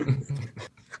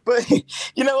 But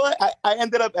you know what? I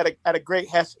ended up at a great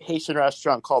Haitian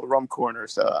restaurant called Rum Corner.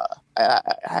 So I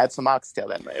had some oxtail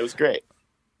that night. It was great.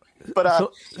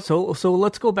 But so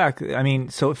let's go back. I mean,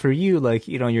 so for you, like,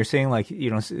 you're saying like,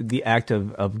 the act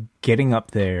of getting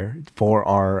up there for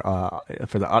our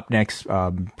for the Up Next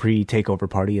pre-takeover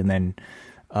party, and then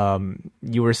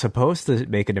you were supposed to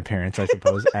make an appearance, I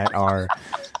suppose, at our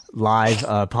live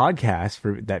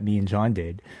podcast that me and John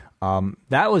did.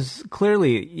 That was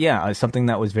clearly, something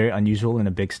that was very unusual and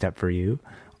a big step for you.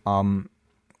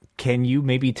 Can you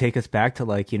maybe take us back to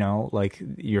like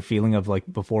your feeling of like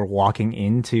before walking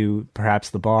into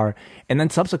perhaps the bar, and then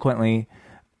subsequently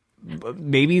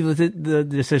maybe the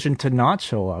decision to not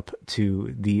show up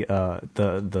to the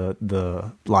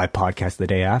live podcast the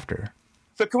day after?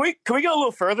 So can we go a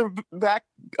little further back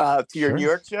to your New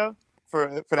York show for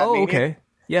that meeting? Oh, okay.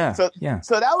 Yeah. So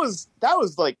that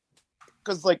was like,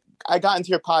 because like I got into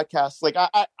your podcast, like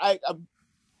I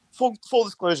full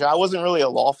disclosure, I wasn't really a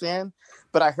Law fan,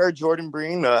 but I heard Jordan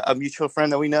Breen, a mutual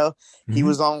friend that we know, he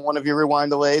was on one of your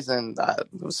Rewind Delays, and it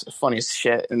was funny as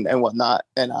shit and whatnot,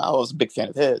 and I was a big fan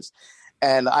of his.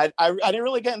 And I didn't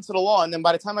really get into the Law, and then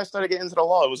by the time I started getting into the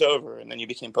Law, it was over, and then you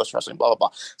became post wrestling, blah blah blah.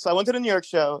 So I went to the New York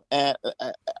show, and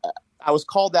I was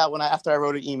called out after I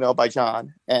wrote an email by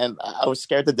John, and I was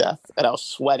scared to death, and I was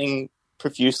sweating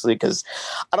profusely because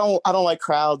I don't like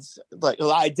crowds. Like,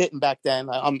 well, I didn't back then.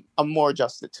 I'm more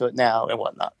adjusted to it now and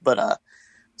whatnot. But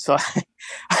so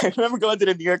I remember going to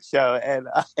the New York show, and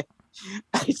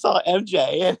I saw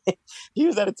MJ, and he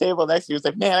was at a table next to me. He was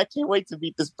like, "Man, I can't wait to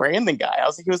meet this Brandon guy."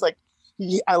 He was like,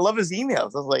 "I love his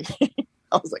emails." I was like,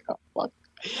 "Oh fuck,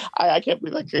 I can't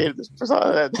believe I created this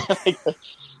persona."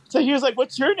 So he was like,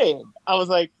 "What's your name?" I was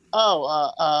like,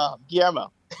 "Oh,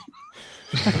 Guillermo."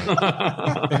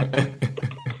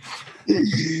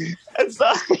 And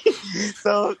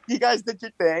so you guys did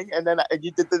your thing, and then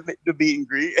you did the meet and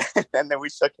greet, and then we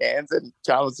shook hands, and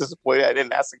John was disappointed I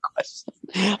didn't ask a question.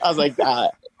 I was like, I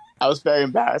was very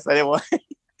embarrassed. I didn't want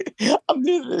I'm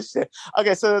new to this shit.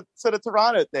 Okay, so the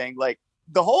Toronto thing, like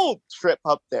the whole trip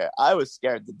up there, I was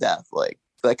scared to death, like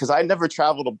because I never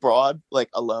traveled abroad like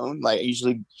alone. Like I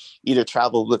usually either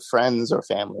travel with friends or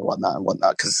family and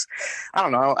whatnot. Because I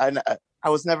don't know, I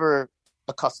was never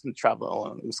accustomed to traveling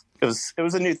alone. It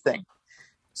was a new thing.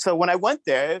 So when I went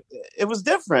there, it was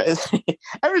different.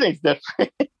 Everything's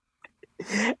different.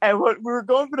 And we were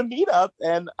going for the meetup,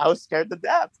 and I was scared to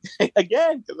death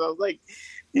again because I was like,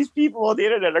 these people on the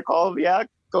internet are calling me out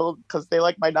because they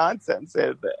like my nonsense,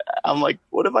 and I'm like,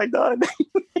 what have I done?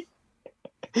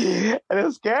 And it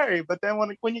was scary. But then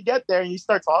when you get there and you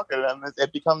start talking to them,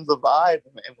 it becomes a vibe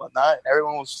and whatnot. And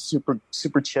everyone was super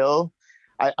super chill.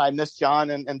 I missed John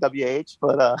and WH,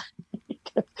 but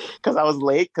because I was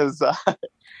late because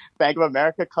Bank of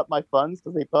America cut my funds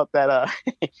because they thought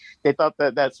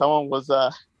that someone was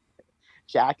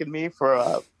jacking me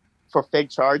for fake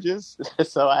charges.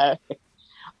 So I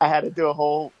had to do a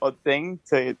whole thing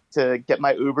to get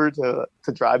my Uber to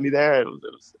drive me there. It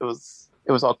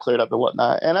was all cleared up and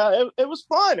whatnot, and it was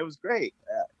fun. It was great,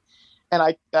 and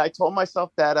I told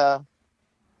myself that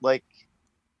like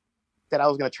that I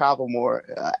was going to travel more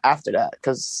after that,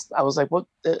 because I was like, well,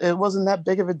 it wasn't that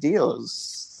big of a deal. It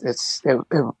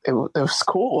was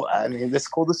cool. I mean, it's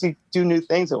cool to do new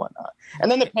things and whatnot. And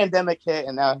then the pandemic hit,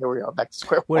 and now here we are back to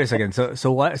square one. Wait a second.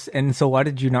 So what? And so why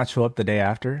did you not show up the day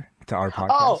after to our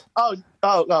podcast?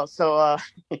 Oh. So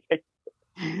this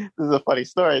is a funny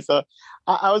story. So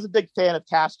I was a big fan of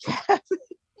Cash Cab.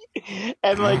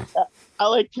 And like I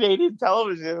like Canadian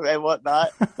television and whatnot.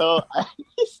 So I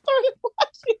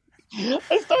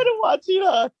started watching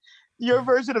your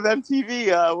version of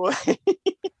MTV,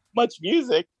 Much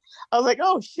Music. I was like,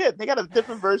 oh shit, they got a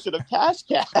different version of Cash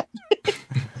Cab. The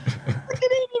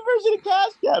Canadian version of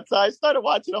Cash Cab. So I started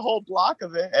watching a whole block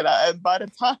of it, and by the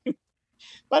time it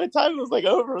was like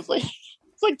over, it was like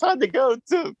time to go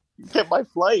to get my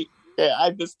flight. Yeah,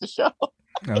 I missed the show.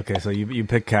 Okay, so you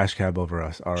picked Cash Cab over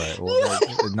us. All right.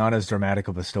 Well, not as dramatic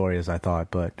of a story as I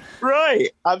thought, but right.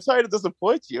 I'm sorry to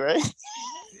disappoint you, right?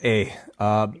 Hey,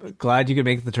 glad you could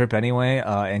make the trip anyway.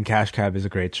 And Cash Cab is a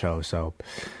great show. So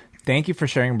thank you for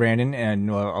sharing, Brandon. And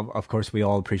of course, we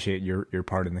all appreciate your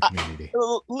part in the community.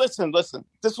 Listen.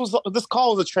 This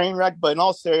call was a train wreck, but in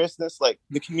all seriousness, like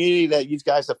the community that you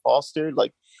guys have fostered,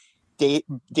 like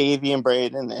Davey and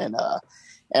Brandon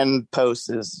and Post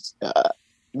is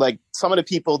like some of the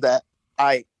people that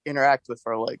I interact with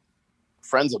are like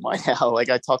friends of mine now. Like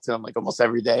I talk to them like almost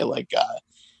every day. Like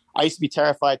I used to be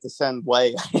terrified to send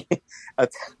Way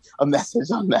a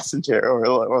message on Messenger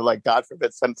or like, God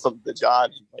forbid, send something to John.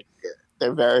 And, like,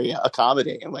 they're very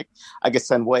accommodating. Like, I could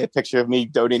send Way a picture of me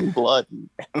donating blood.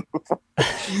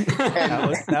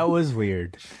 That was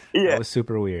weird. Yeah. That was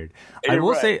super weird. I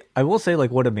will say,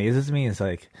 like, what amazes me is,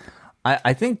 like,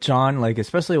 I think John, like,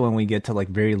 especially when we get to, like,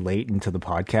 very late into the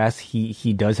podcast,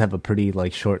 he does have a pretty,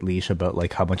 like, short leash about,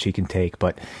 like, how much he can take,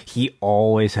 but he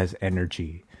always has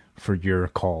energy for your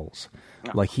calls.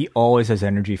 No. Like he always has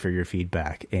energy for your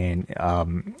feedback. And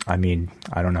I mean,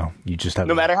 I don't know. You just have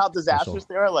no matter how disastrous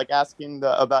they are, like asking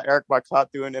about Eric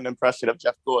Marcotte doing an impression of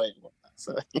Jeff Goy.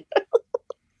 So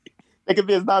it could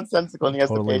be as nonsensical and he has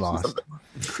totally the patience.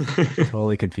 Lost.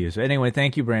 Totally confused. Anyway,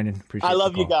 thank you, Brandon. Appreciate it. I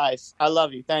love you guys. I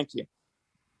love you. Thank you.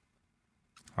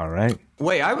 All right.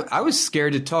 Wait, I was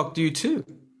scared to talk to you too.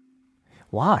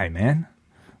 Why, man?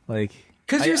 Like,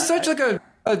 because you're such like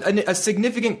a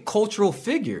significant cultural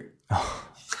figure. Oh,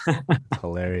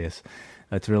 hilarious.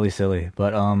 That's really silly.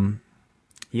 But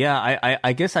yeah,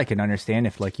 I guess I can understand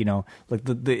if, like, you know, like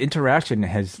the interaction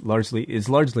is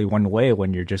largely one way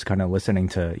when you're just kind of listening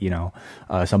to, you know,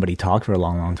 somebody talk for a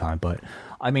long time. But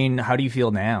I mean, how do you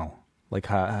feel now? Like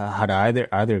how do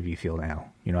either of you feel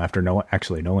now, you know, after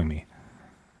actually knowing me?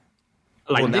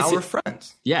 Like, well, now we're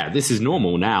friends. Yeah, this is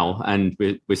normal now, and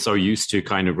we're so used to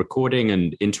kind of recording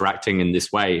and interacting in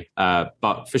this way.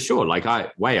 But for sure, like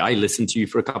I listened to you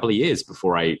for a couple of years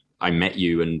before I met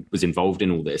you and was involved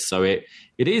in all this. So it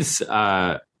is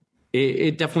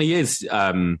it definitely is. It's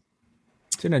an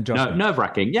adjustment.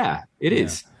 Nerve-wracking. Yeah, it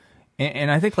is.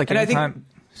 And I think like anytime.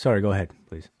 Sorry, go ahead,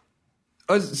 please.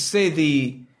 I was say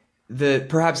the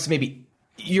perhaps maybe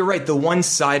you're right. The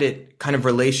one-sided kind of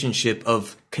relationship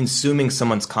of consuming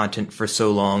someone's content for so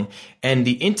long and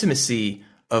the intimacy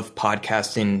of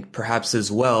podcasting perhaps as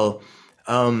well.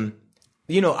 You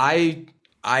know, I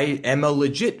am a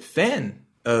legit fan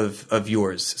of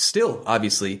yours still,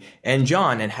 obviously, and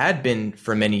John, and had been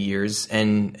for many years,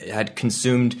 and had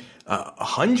consumed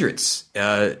hundreds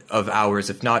of hours,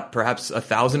 if not perhaps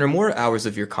 1,000 or more hours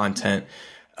of your content,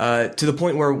 to the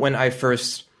point where when I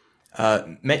first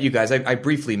met you guys, I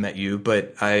briefly met you,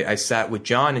 but I sat with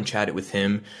John and chatted with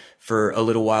him for a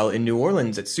little while in New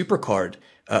Orleans at Supercard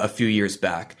a few years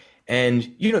back.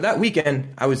 And, you know, that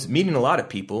weekend I was meeting a lot of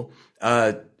people.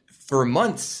 For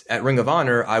months at Ring of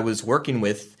Honor, I was working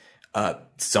with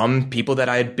some people that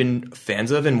I had been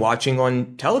fans of and watching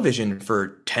on television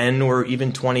for 10 or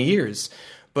even 20 years.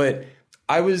 But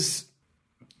I was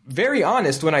very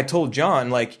honest when I told John,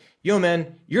 like, yo,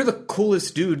 man, you're the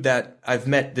coolest dude that I've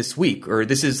met this week. Or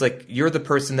this is like, you're the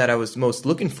person that I was most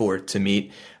looking forward to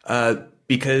meet,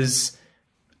 because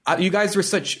you guys were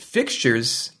such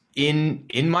fixtures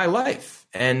in my life.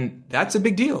 And that's a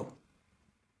big deal.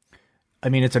 I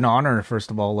mean, it's an honor, first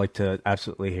of all, like, to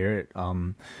absolutely hear it.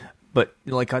 But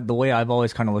like the way I've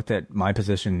always kind of looked at my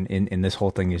position in this whole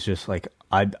thing is just like,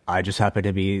 I just happen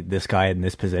to be this guy in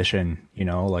this position, you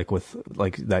know, like with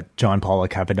like that John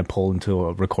Pollock happened to pull into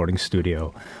a recording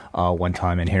studio one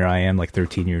time, and here I am like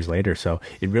 13 years later. So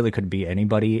it really could be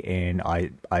anybody, and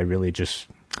I really just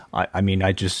I mean,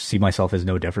 I just see myself as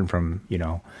no different from, you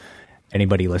know,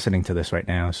 anybody listening to this right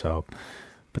now. So,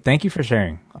 but thank you for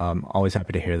sharing. Always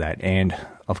happy to hear that. And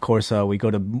Of course, we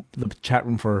go to the chat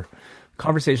room for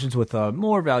conversations with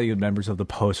more valued members of the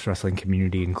post-wrestling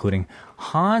community, including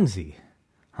Hansi.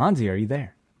 Hansi, are you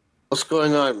there? What's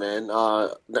going on, man?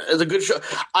 It's a good show.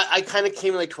 I kind of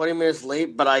came like 20 minutes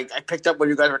late, but I picked up what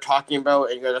you guys were talking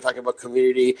about, and you guys are talking about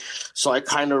community. So I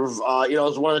kind of, it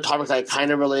was one of the topics I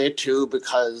kind of related to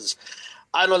because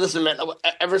I don't know, listen, man,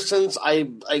 ever since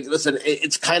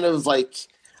it's kind of like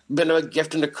been a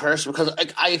gift and a curse because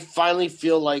I finally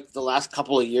feel like the last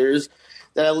couple of years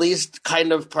that at least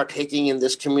kind of partaking in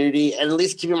this community and at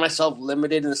least keeping myself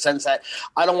limited in the sense that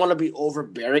I don't want to be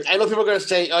overbearing. I know people are going to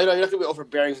say, oh, you're not going to be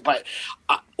overbearing, but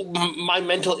my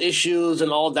mental issues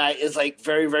and all that is like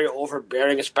very, very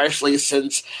overbearing, especially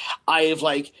since I've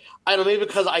like, I don't know, maybe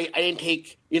because I didn't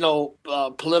take,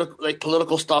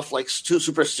 political stuff like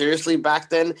super seriously back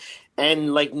then.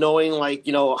 And like knowing like,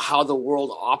 how the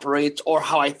world operates or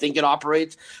how I think it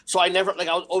operates. So I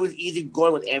was always easy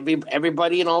going with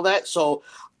everybody and all that. So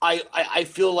I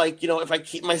feel like, if I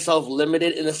keep myself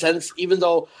limited in a sense, even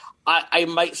though I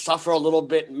might suffer a little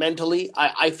bit mentally,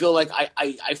 I feel like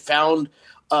I found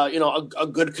a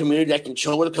good community I can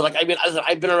chill with. Because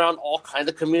I've been around all kinds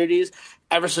of communities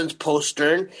ever since post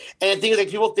Stern. And the thing is, like,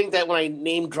 people think that when I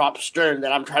name drop Stern,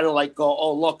 that I'm trying to like go,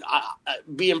 oh look,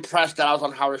 be impressed that I was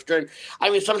on Howard Stern. I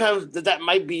mean, sometimes that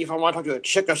might be if I want to talk to a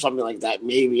chick or something like that,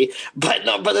 maybe. But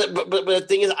no, but the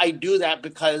thing is, I do that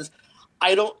because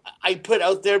I put it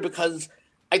out there because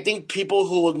I think people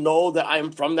who will know that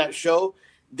I'm from that show,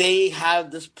 they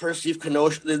have this perceived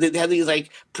notion. They have these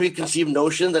like preconceived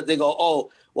notions that they go, oh,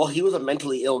 well, he was a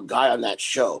mentally ill guy on that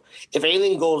show. If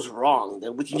anything goes wrong,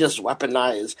 then we can just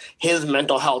weaponize his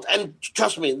mental health. And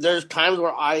trust me, there's times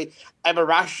where I am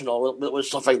irrational with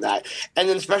stuff like that. And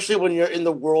then especially when you're in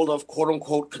the world of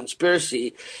quote-unquote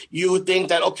conspiracy, you think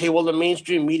that, okay, well, the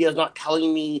mainstream media is not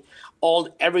telling me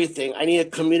everything. I need a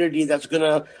community that's going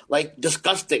to, like,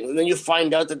 discuss things. And then you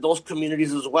find out that those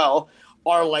communities as well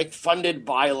are, like, funded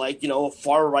by, like,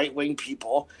 far right-wing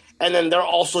people. And then they're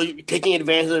also taking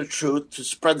advantage of the truth to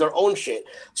spread their own shit.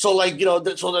 So, like,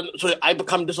 so I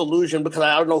become disillusioned because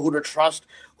I don't know who to trust,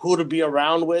 who to be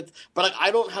around with. But, like,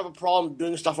 I don't have a problem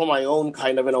doing stuff on my own,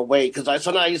 kind of, in a way. Because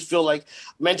sometimes I just feel like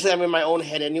mentally I'm in my own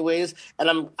head anyways. And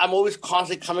I'm always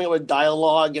constantly coming up with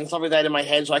dialogue and stuff like that in my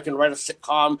head so I can write a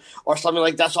sitcom or something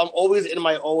like that. So I'm always in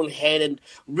my own head and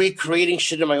recreating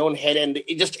shit in my own head. And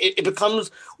it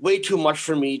becomes way too much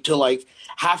for me to, like,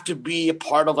 have to be a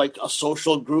part of like a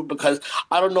social group because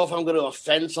I don't know if I'm going to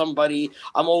offend somebody.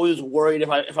 I'm always worried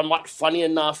if I'm not funny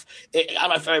enough,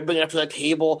 if I bring it up to the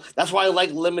table. That's why I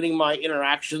like limiting my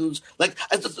interactions. Like,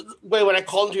 when I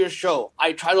call into your show,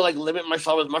 I try to like limit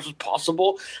myself as much as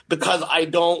possible because I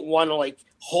don't want to like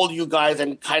hold you guys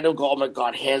and kind of go, oh my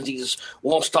God, Hansies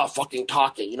won't stop fucking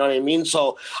talking. You know what I mean?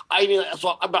 So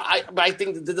but I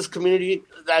think that this community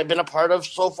that I've been a part of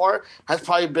so far has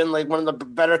probably been like one of the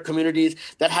better communities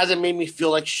that hasn't made me feel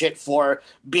like shit for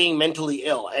being mentally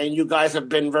ill. And you guys have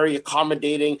been very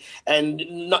accommodating and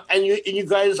you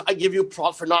guys, I give you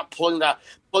props for not pulling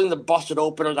the busted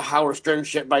open or the Howard Stern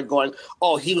shit by going,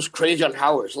 oh, he was crazy on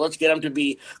Howard, so let's get him to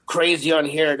be crazy on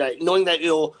here, knowing that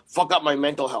it'll fuck up my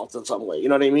mental health in some way. You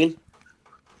know what I mean?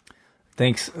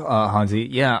 Thanks, Hansi.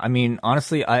 Yeah, I mean,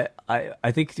 honestly, I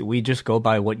think we just go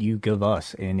by what you give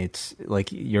us, and it's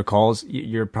like your calls.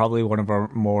 You're probably one of our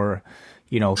more,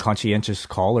 conscientious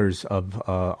callers of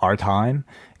our time,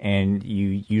 and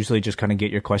you usually just kind of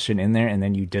get your question in there, and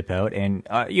then you dip out. And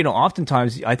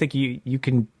oftentimes, I think you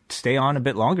can stay on a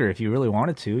bit longer if you really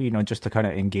wanted to, just to kind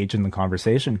of engage in the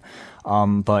conversation.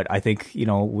 But I think,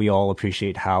 we all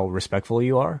appreciate how respectful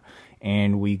you are,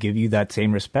 and we give you that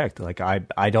same respect. Like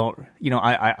I don't,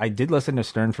 I did listen to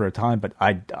Stern for a time, but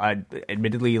I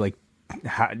admittedly like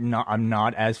I'm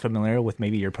not as familiar with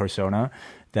maybe your persona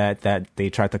that they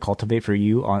tried to cultivate for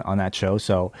you on that show.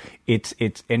 So it's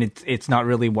not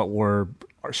really what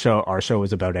our show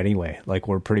is about anyway. Like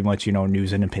we're pretty much,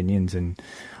 news and opinions, and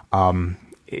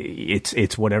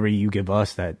it's whatever you give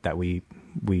us that we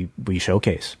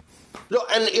showcase. No,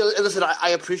 and listen, I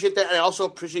appreciate that, and I also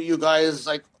appreciate you guys,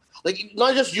 like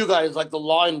not just you guys, like the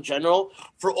law in general,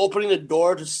 for opening the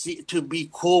door to be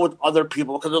cool with other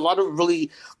people, because there's a lot of really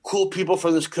cool people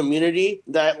from this community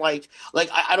that like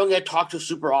I don't get talked to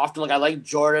super often. Like I like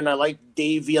Jordan, I like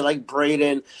Davey, I like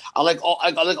Braden, I like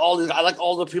all these, I like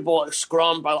all the people at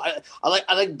Scrum. I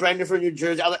like Brandon from New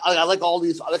Jersey. I like all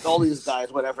these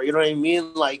guys, whatever. You know what I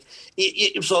mean? Like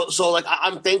so like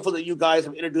I'm thankful that you guys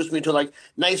have introduced me to like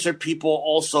nicer people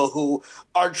also who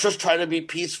are just trying to be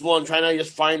peaceful and trying to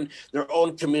just find their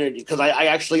own community. Because I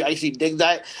actually dig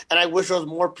that, and I wish there was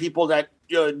more people that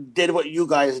did what you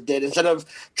guys did instead of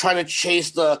trying to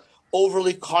chase the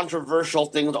overly controversial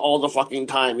things all the fucking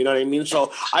time. You know what I mean?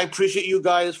 So I appreciate you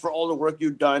guys for all the work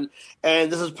you've done.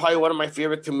 And this is probably one of my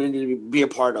favorite communities to be a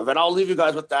part of. And I'll leave you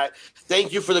guys with that.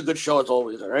 Thank you for the good show as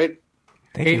always. All right.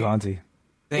 Thank you, Hansi.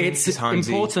 It's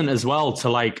important as well to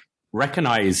like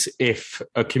recognize if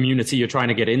a community you're trying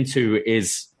to get into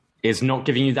is not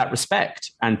giving you that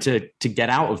respect, and to get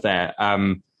out of there.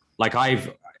 Like as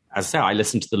I said, I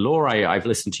listened to the Law. I've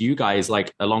listened to you guys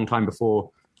like a long time before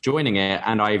joining it,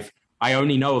 and I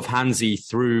only know of Hansi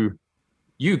through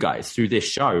you guys, through this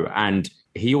show, and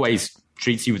he always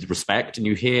treats you with respect. And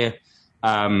you hear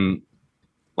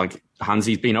like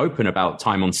Hansi's been open about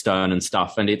time on Stern and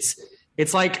stuff, and it's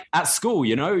like at school,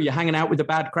 you know, you're hanging out with a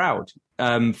bad crowd.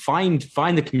 Find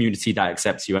the community that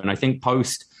accepts you, and I think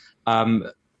Post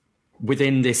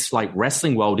within this like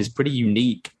wrestling world is pretty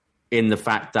unique in the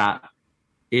fact that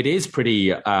it is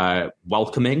pretty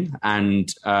welcoming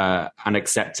and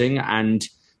accepting. And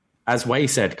as Wei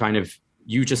said, kind of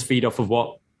you just feed off of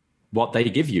what they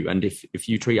give you. And if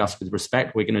you treat us with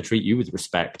respect, we're going to treat you with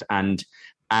respect, and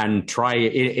try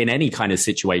in any kind of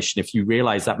situation. If you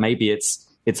realize that maybe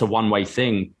it's a one-way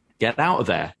thing, get out of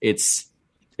there. It's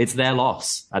their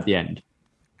loss at the end.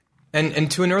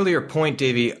 And to an earlier point,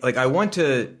 Davey, like I want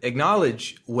to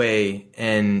acknowledge Wei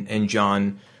and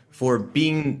John for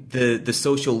being the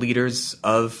social leaders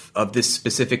of this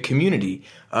specific community,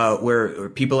 where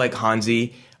people like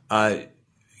Hansi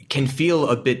can feel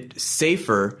a bit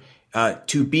safer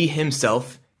to be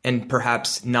himself and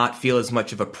perhaps not feel as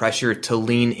much of a pressure to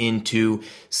lean into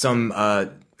some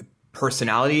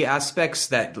personality aspects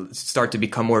that start to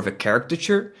become more of a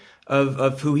caricature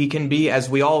of who he can be, as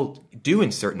we all do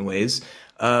in certain ways.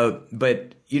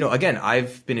 But, you know, again,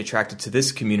 I've been attracted to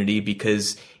this community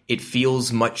because it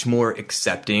feels much more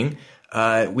accepting.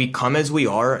 We come as we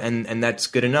are, and that's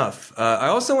good enough. I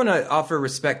also want to offer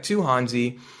respect to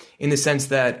Hansi in the sense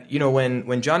that, you know,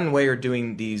 when John and Wei are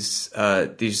doing these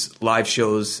live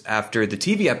shows after the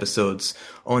TV episodes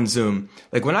on Zoom,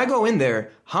 like when I go in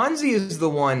there, Hansi is the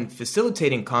one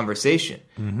facilitating conversation.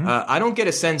 Mm-hmm. I don't get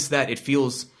a sense that it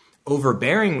feels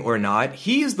overbearing or not.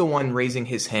 He is the one raising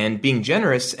his hand, being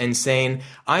generous, and saying,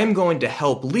 I am going to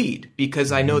help lead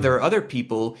because I know there are other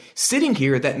people sitting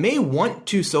here that may want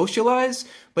to socialize,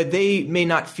 but they may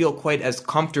not feel quite as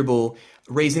comfortable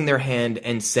raising their hand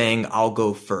and saying, I'll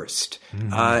go first.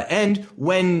 Mm-hmm. And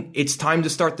when it's time to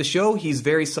start the show, he's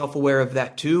very self-aware of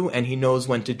that too, and he knows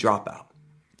when to drop out.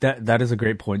 That is a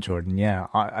great point, Jordan. Yeah.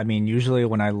 I mean, usually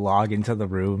when I log into the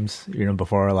rooms, you know,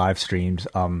 before our live streams,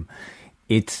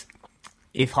 it's,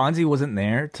 if Hansi wasn't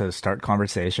there to start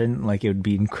conversation, like it would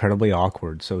be incredibly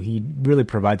awkward. So he really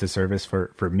provides a service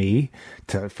for me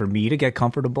to get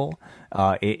comfortable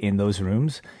in those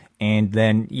rooms. And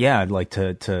then, yeah, I'd like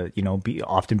to you know,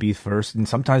 often be first, and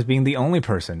sometimes being the only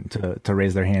person to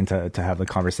raise their hand to have the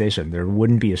conversation. There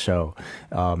wouldn't be a show,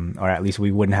 or at least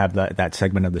we wouldn't have that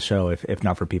segment of the show if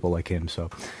not for people like him. So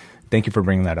thank you for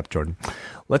bringing that up, Jordan.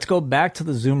 Let's go back to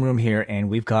the Zoom room here, and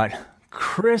we've got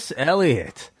Chris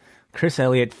Elliott. Chris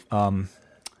Elliott,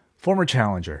 former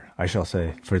challenger, I shall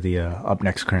say, for the Up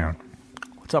Next crown.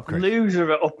 What's up, Chris?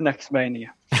 Loser at Up Next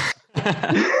Mania.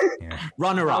 Yeah.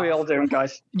 Runner up. How are we all doing,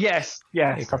 guys? Yes.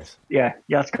 Hey, Chris. Yeah,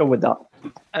 let's go with that.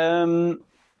 I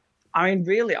mean,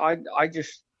 really, I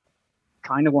just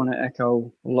kind of want to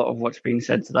echo a lot of what's been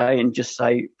said today and just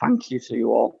say thank you to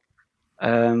you all.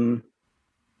 I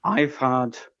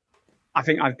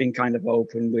think I've been kind of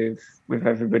open with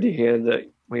everybody here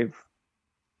that with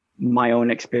my own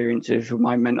experiences with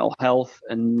my mental health,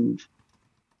 and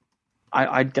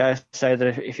I dare say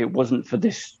that if it wasn't for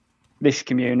this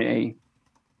community,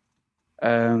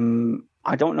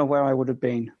 I don't know where I would have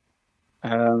been.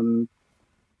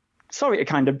 Sorry to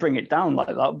kind of bring it down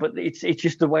like that, but it's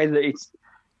just the way that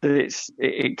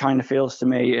it kind of feels to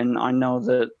me, and I know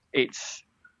that it's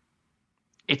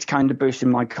kind of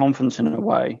boosting my confidence in a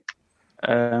way.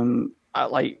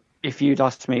 Like if you'd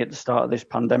asked me at the start of this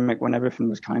pandemic, when everything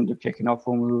was kind of kicking off,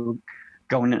 when we were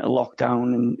going into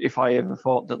lockdown, and if I ever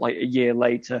thought that like a year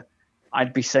later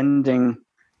I'd be sending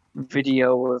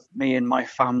video of me and my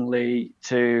family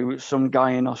to some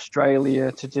guy in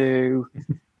Australia to do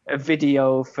a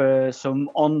video for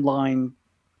some online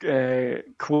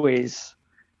quiz,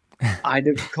 I'd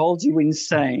have called you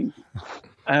insane.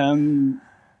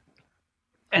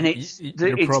 And it's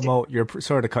your promo.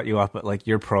 Sorry to cut you off, but like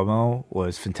your promo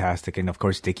was fantastic, and of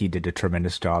course Dickie did a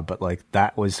tremendous job. But like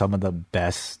that was some of the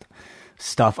best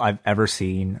stuff I've ever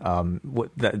seen.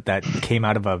 That came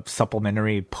out of a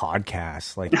supplementary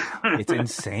podcast. Like it's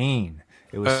insane.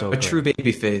 It was so good. True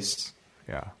baby face.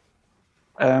 Yeah.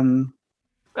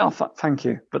 Well, thank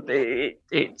you, but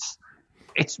it's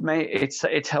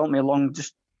it's helped me along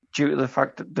just due to the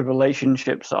fact that the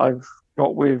relationships that I've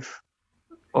got with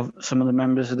of some of the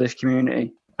members of this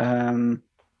community, some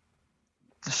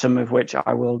of which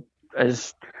I will,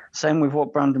 as same with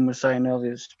what Brandon was saying earlier,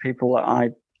 there's people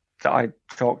that I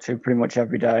talk to pretty much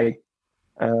every day,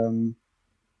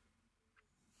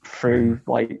 through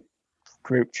like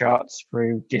group chats,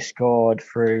 through Discord,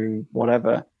 through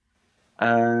whatever,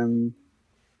 and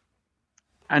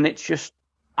it's just,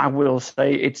 I will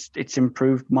say it's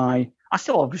improved my. I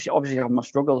still obviously have my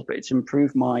struggles, but it's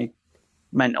improved my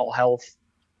mental health.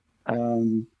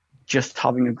 Just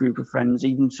having a group of friends,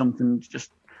 even something,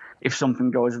 just if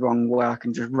something goes wrong, where I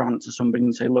can just rant to somebody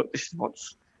and say, "Look, this is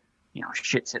what's,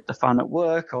 shit's hit the fan at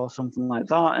work," or something like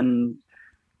that, and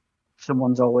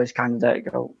someone's always kind of there to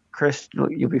go, "Chris,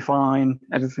 look, you'll be fine.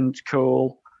 Everything's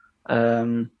cool,"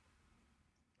 and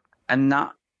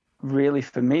that really,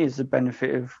 for me, is the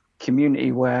benefit of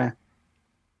community, where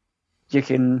you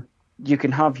can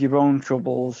have your own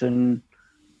troubles and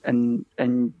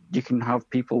you can have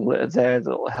people that are there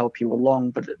that will help you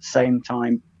along, but at the same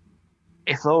time,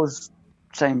 if those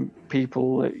same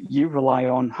people that you rely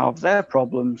on have their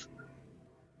problems,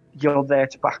 you're there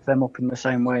to back them up in the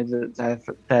same way that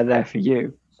they're there for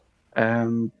you,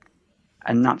 and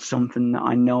that's something that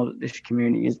I know that this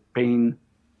community has been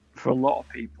for a lot of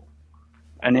people,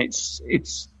 and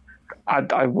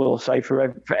I will say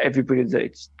for everybody that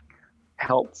it's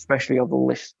helped, especially over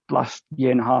the last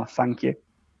year and a half. Thank you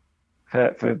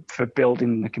for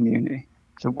building the community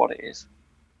to what it is.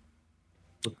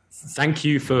 Thank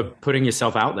you for putting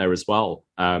yourself out there as well.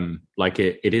 Like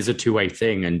it is a two-way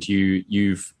thing, and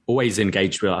you've always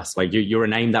engaged with us. Like you're a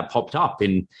name that popped up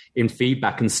in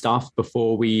feedback and stuff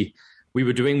before we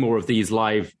were doing more of these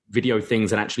live video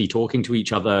things and actually talking to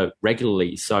each other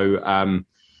regularly. So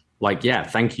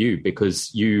thank you,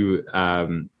 because you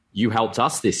helped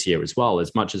us this year as well.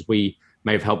 As much as we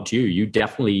may have helped you, you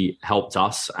definitely helped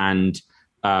us, and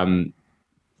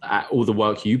all the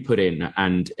work you put in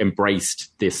and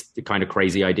embraced the kind of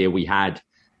crazy idea we had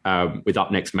with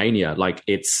Up Next Mania. Like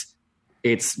it's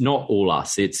not all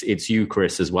us. It's you,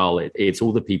 Chris, as well. It's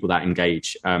all the people that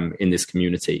engage in this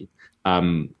community.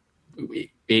 It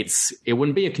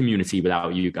wouldn't be a community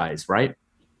without you guys, right?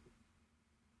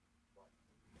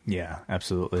 Yeah,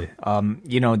 absolutely.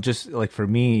 Just like for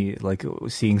me, like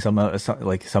seeing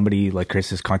somebody like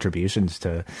Chris's contributions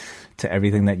to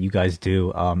everything that you guys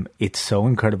do, it's so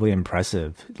incredibly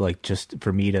impressive. Like just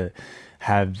for me to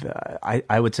have,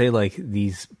 I would say like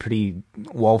these pretty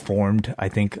well formed, I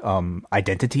think,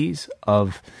 identities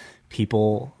of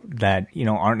people that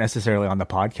aren't necessarily on the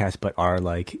podcast, but are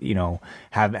like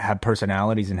have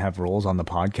personalities and have roles on the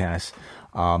podcast.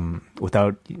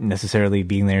 Without necessarily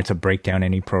being there to break down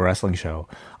any pro wrestling show.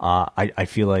 I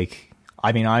feel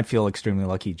extremely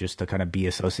lucky just to kind of be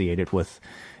associated with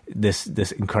this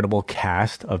incredible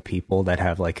cast of people that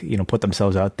have put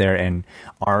themselves out there and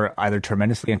are either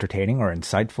tremendously entertaining or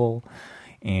insightful.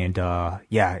 And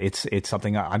it's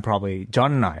something I'm probably,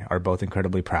 John and I are both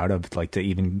incredibly proud of, like to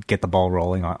even get the ball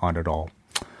rolling on it all.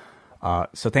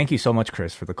 So thank you so much,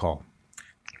 Chris, for the call.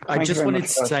 I just wanted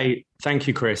to say thank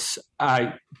you, Chris.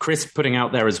 Chris putting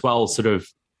out there as well, sort of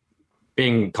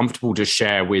being comfortable to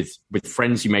share with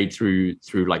friends you made through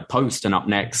like Post and Up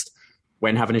Next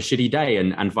when having a shitty day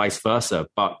and vice versa.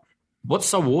 But what's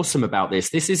so awesome about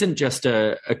this isn't just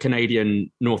a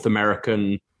Canadian, North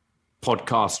American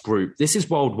podcast group. This is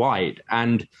worldwide.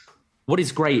 And what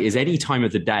is great is any time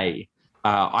of the day,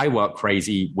 I work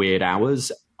crazy, weird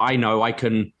hours. I know I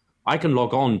can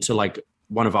log on to like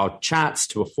one of our chats,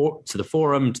 to the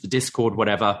forum, to the Discord,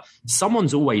 whatever.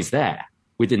 Someone's always there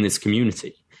within this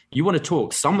community. You want to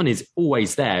talk, someone is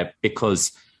always there,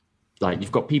 because like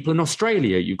you've got people in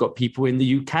Australia, you've got people in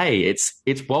the UK.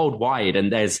 It's worldwide,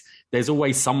 and there's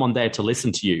always someone there to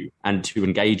listen to you and to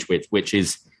engage with, which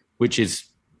is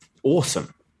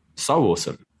awesome, so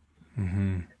awesome.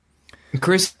 Mm-hmm.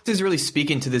 Chris is really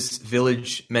speaking to this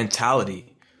village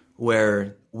mentality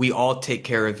where we all take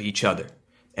care of each other.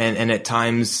 And at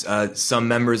times, some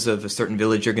members of a certain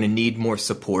village are going to need more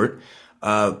support.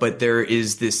 But there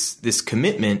is this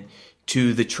commitment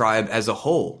to the tribe as a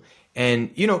whole. And,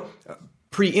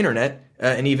 pre-internet,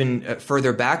 and even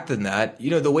further back than that,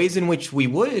 the ways in which we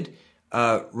would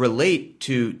relate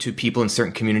to people in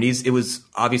certain communities, it was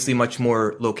obviously much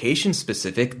more location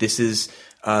specific. These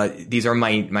are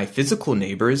my physical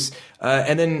neighbors.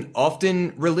 And then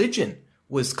often religion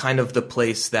was kind of the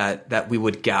place that we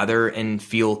would gather and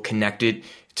feel connected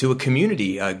to a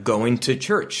community, going to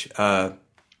church,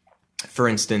 for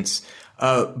instance.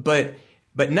 But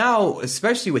now,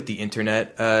 especially with the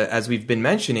internet, as we've been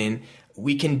mentioning,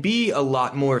 we can be a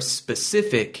lot more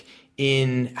specific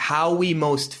in how we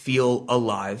most feel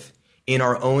alive in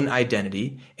our own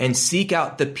identity and seek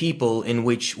out the people in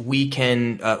which we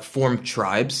can form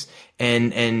tribes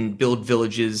and build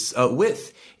villages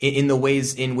with in the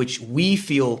ways in which we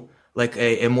feel like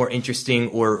a more interesting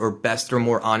or best or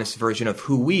more honest version of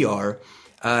who we are.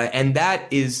 And that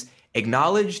is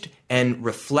acknowledged and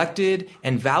reflected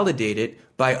and validated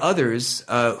by others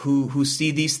who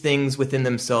see these things within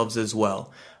themselves as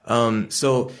well.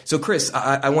 So Chris,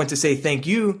 I want to say thank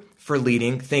you for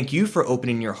leading. Thank you for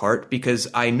opening your heart, because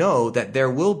I know that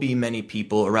there will be many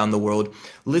people around the world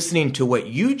listening to what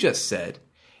you just said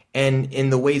and in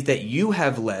the ways that you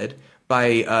have led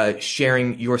by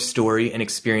sharing your story and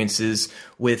experiences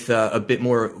with a bit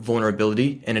more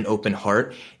vulnerability and an open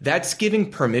heart. That's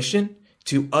giving permission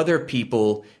to other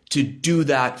people to do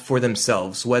that for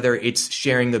themselves, whether it's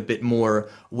sharing a bit more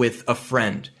with a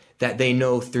friend that they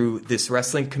know through this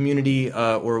wrestling community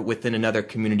or within another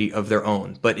community of their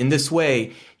own. But in this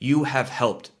way, you have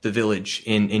helped the village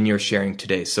in your sharing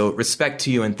today. So respect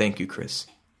to you, and thank you, Chris.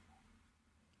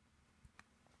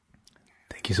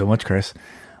 Thank you so much, Chris.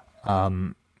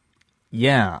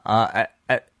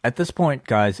 At this point,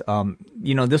 guys,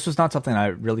 this was not something I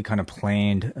really kind of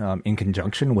planned in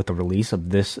conjunction with the release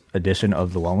of this edition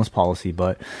of the Wellness Policy,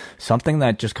 but something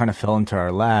that just kind of fell into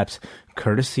our laps,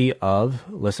 courtesy of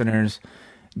listeners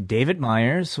David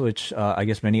Myers, which I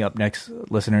guess many Up Next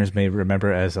listeners may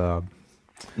remember as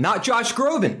not Josh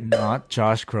Groban. Not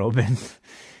Josh Groban.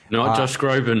 Not Josh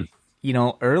Groban.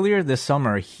 Earlier this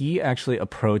summer, he actually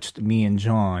approached me and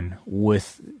John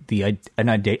with an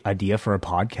idea for a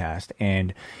podcast,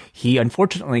 and he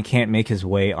unfortunately can't make his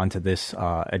way onto this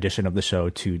edition of the show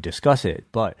to discuss it.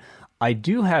 But I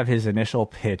do have his initial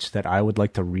pitch that I would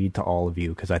like to read to all of you,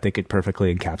 because I think it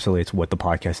perfectly encapsulates what the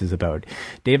podcast is about.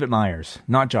 David Myers,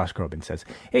 not Josh Groban, says,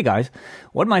 "Hey guys,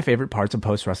 one of my favorite parts of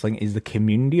Post Wrestling is the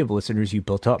community of listeners you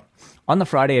built up. On the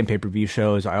Friday and pay-per-view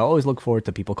shows, I always look forward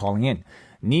to people calling in.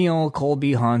 Neil,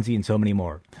 Colby, Hansi, and so many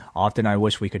more. Often I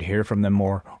wish we could hear from them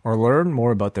more or learn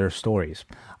more about their stories.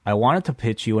 I wanted to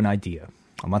pitch you an idea,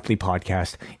 a monthly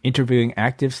podcast interviewing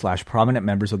active/prominent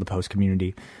members of the Post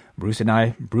community.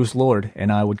 Bruce Lord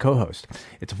and I would co-host.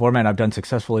 It's a format I've done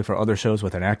successfully for other shows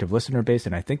with an active listener base,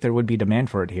 and I think there would be demand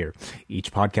for it here.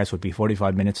 Each podcast would be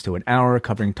 45 minutes to an hour,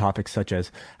 covering topics such as,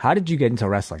 how did you get into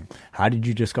wrestling? How did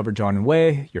you discover John and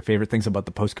Wai? Your favorite things about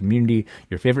the Post community,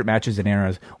 your favorite matches and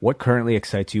eras, what currently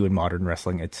excites you in modern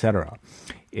wrestling, etc.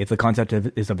 If the concept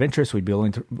is of interest, we'd be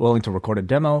willing to record a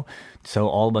demo so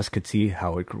all of us could see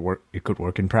how it could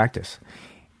work in practice."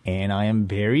 And I am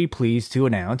very pleased to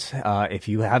announce, if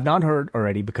you have not heard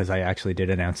already, because I actually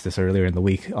did announce this earlier in the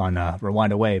week on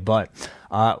Rewind Away, but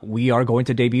we are going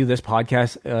to debut this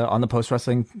podcast on the Post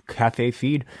Wrestling Cafe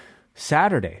feed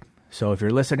Saturday. So if you're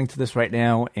listening to this right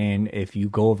now, and if you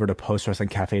go over to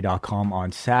postwrestlingcafe.com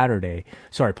on Saturday,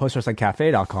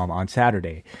 postwrestlingcafe.com on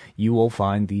Saturday, you will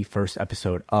find the first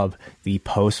episode of the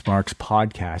Postmarks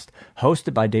podcast,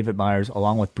 hosted by David Myers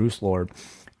along with Bruce Lord.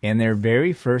 And their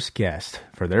very first guest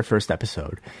for their first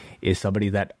episode is somebody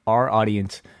that our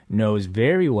audience knows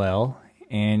very well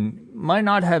and might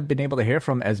not have been able to hear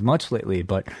from as much lately.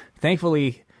 But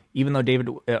thankfully, even though David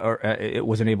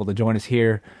wasn't able to join us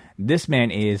here, this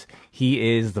man is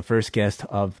the first guest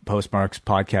of Postmarks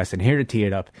podcast. And here to tee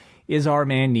it up is our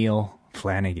man, Neil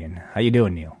Flanagan. How you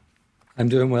doing, Neil? I'm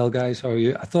doing well, guys. How are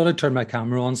you? I thought I'd turn my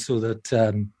camera on so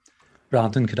that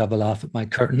Brandon could have a laugh at my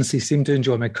curtains. He seemed to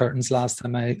enjoy my curtains last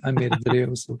time I made a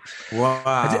video. So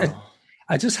wow.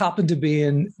 I just happened to be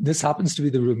in, this happens to be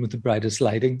the room with the brightest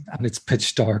lighting, and it's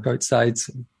pitch dark outside.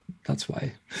 So that's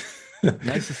why.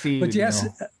 Nice to see you. But yes,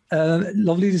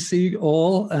 lovely to see you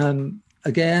all.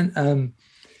 Again,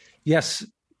 yes,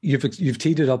 you've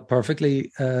teed it up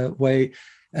perfectly, Wai.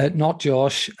 Not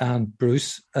Josh and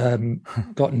Bruce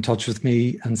got in touch with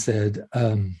me and said,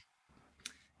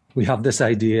 we have this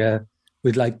idea.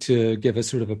 We'd like to give a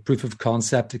sort of a proof of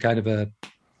concept, a kind of a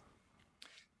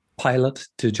pilot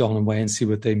to John and Wai and see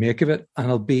what they make of it.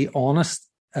 And I'll be honest,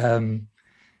 and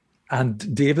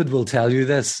David will tell you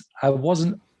this, I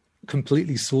wasn't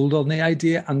completely sold on the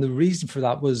idea. And the reason for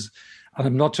that was, and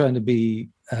I'm not trying to be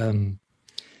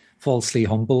falsely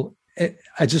humble,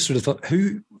 I just sort of thought,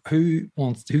 who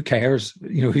cares?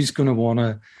 Who's going to want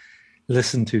to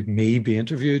listen to me be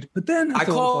interviewed? But then I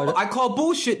call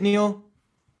bullshit, Neil.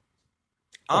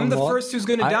 I'm the first who's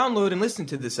going to download and listen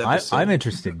to this episode. I'm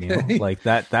interested, Neil. Like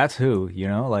that's who,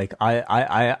 like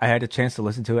I had a chance to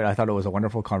listen to it. I thought it was a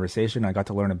wonderful conversation. I got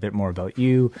to learn a bit more about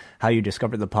you, how you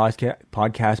discovered the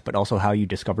podcast, but also how you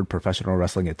discovered professional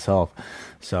wrestling itself.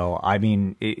 So, I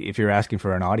mean, if you're asking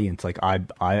for an audience, like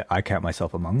I count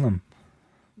myself among them.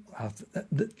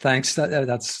 Thanks.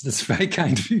 That's very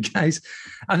kind of you guys.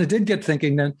 And I did get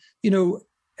thinking then,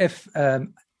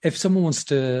 if someone wants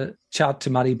to chat to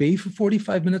Matty B for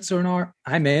 45 minutes or an hour,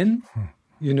 I'm in,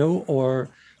 or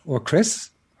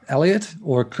Chris Elliott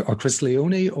or Chris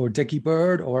Leone or Dickie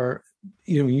Bird or,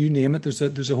 you name it.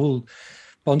 There's a whole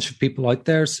bunch of people out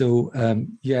there. So,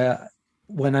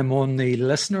 when I'm on the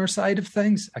listener side of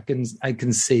things, I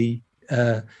can see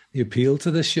the appeal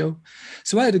to this show.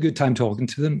 So I had a good time talking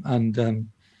to them, and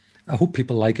I hope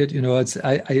people like it.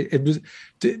 It was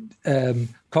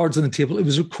Cards on the Table. It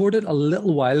was recorded a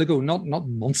little while ago, not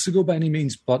months ago by any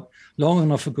means, but long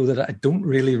enough ago that I don't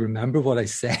really remember what I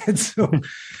said. So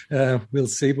we'll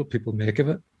see what people make of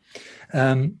it.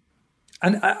 And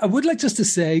I would like just to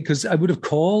say, because I would have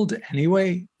called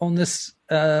anyway on this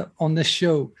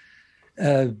show,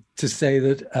 to say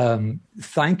that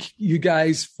thank you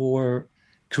guys for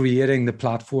creating the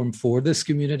platform for this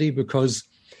community, because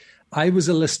I was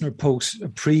a listener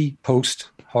pre-post,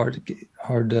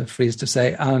 hard phrase to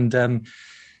say, and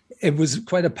it was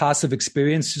quite a passive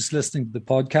experience just listening to the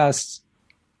podcasts.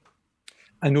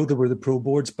 I know there were the pro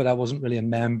boards, but I wasn't really a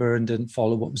member and didn't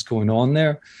follow what was going on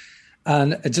there.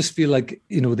 And I just feel like,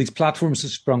 these platforms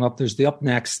have sprung up. There's the Up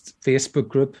Next Facebook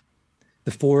group,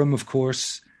 the forum, of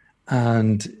course,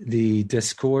 and the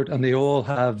Discord, and they all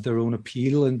have their own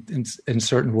appeal in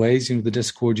certain ways. The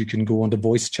Discord, you can go onto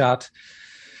voice chat,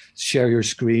 share your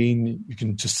screen, you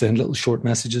can just send little short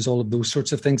messages, all of those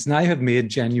sorts of things. And I have made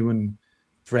genuine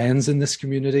friends in this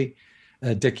community.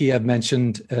 Dickie, I've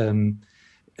mentioned,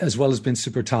 as well as being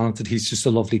super talented, he's just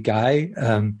a lovely guy.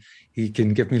 He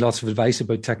can give me lots of advice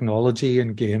about technology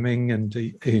and gaming, and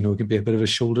he can be a bit of a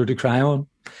shoulder to cry on.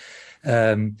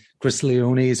 Chris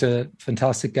Leone is a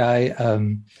fantastic guy.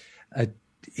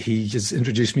 He just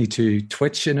introduced me to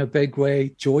Twitch in a big way.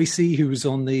 Joycey, who was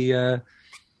on who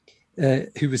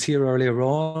was here earlier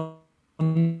on,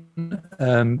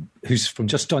 who's from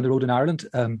just down the road in Ireland.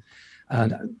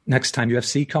 And next time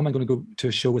UFC come, I'm going to go to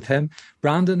a show with him.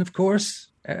 Brandon, of course,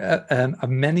 a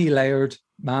many-layered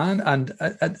man, and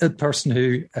a person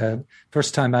who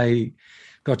first time I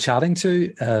got chatting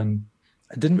to,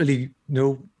 I didn't really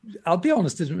know. I'll be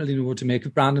honest, didn't really know what to make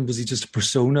of Brandon. Was he just a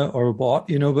persona or what?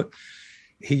 But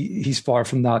he's far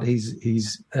from that.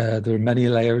 He's there are many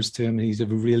layers to him, and he's a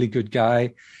really good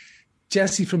guy.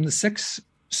 Jesse from the Six,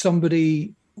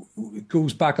 somebody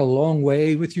goes back a long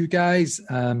way with you guys,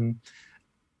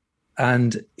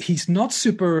 and he's not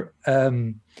super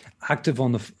active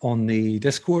on the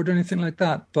Discord or anything like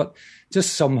that, but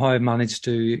just somehow managed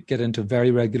to get into very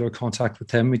regular contact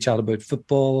with him. We chat about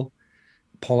football,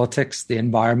 politics, the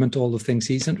environment, all the things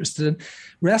he's interested in.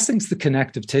 Wrestling's the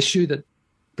connective tissue that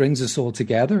brings us all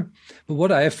together. But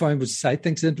what I have found, which I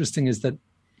think is interesting, is that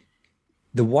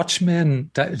the Watchmen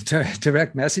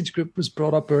direct message group was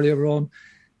brought up earlier on.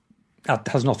 That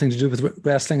has nothing to do with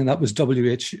wrestling, and that was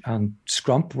WH and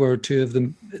Scrump were two of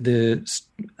them.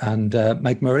 And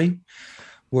Mike Murray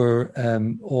were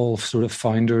all sort of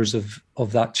founders of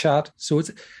that chat. So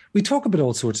we talk about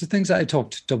all sorts of things. I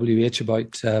talked to WH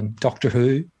about Doctor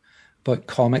Who, about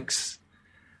comics,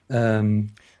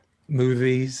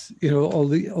 movies, all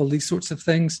these sorts of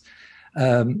things.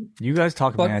 You guys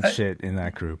talk mad shit in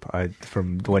that group,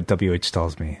 from what WH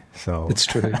tells me. So it's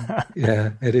true.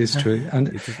 Yeah, it is true, and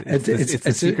it's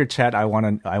a secret chat I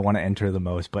want to enter the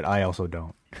most, but I also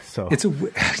don't. So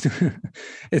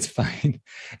it's fine.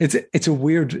 It's a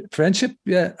weird friendship.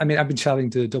 Yeah, I mean, I've been chatting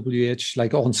to WH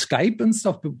like on Skype and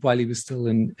stuff, but while he was still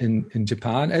in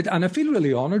Japan, and I feel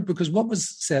really honored, because what was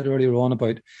said earlier on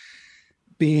about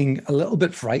being a little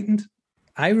bit frightened.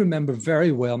 I remember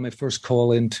very well my first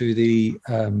call into the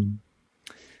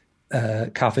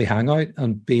Cafe Hangout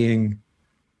and being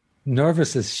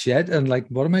nervous as shit and like,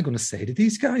 what am I going to say to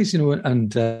these guys? And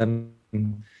doing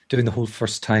the whole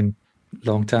first time,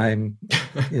 long time,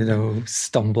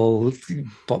 stumble,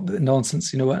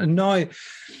 nonsense, And now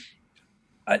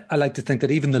I like to think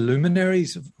that even the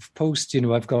luminaries of post,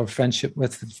 I've got a friendship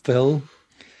with Phil,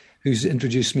 who's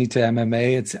introduced me to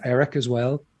MMA. It's Eric as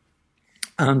well.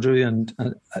 Andrew and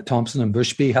Thompson and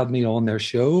Bushby had me on their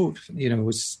show. It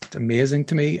was amazing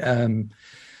to me.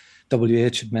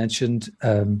 WH had mentioned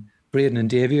Braden and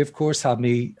Davey, of course, had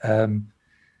me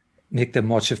make them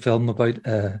watch a film about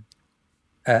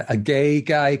a gay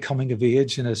guy coming of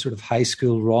age in a sort of high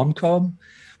school rom-com,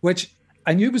 which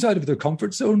I knew it was out of their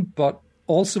comfort zone, but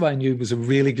also I knew it was a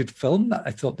really good film that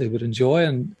I thought they would enjoy,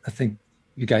 and I think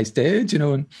you guys did,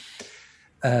 and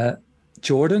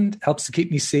Jordan helps to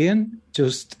keep me sane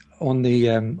just on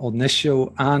this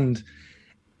show and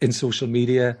in social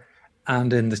media,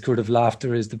 and in the sort of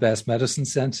laughter is the best medicine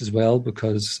sense as well,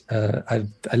 because I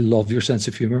love your sense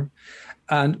of humor.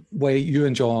 And you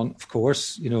and John, of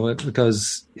course,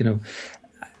 because,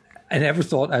 I never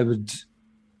thought I would.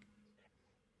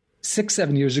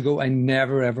 6-7 years ago, I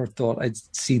never ever thought I'd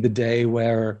see the day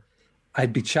where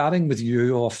I'd be chatting with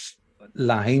you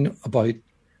offline about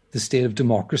the state of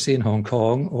democracy in Hong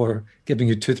Kong, or giving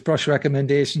you toothbrush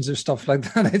recommendations or stuff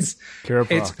like that. It's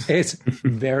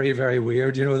very, very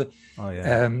weird. Oh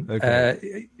yeah.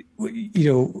 Okay.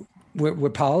 We're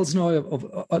pals now,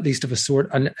 of at least of a sort,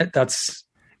 and it's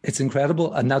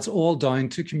incredible, and that's all down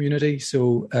to community.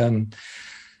 So,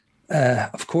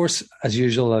 of course, as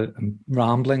usual, I'm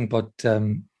rambling, but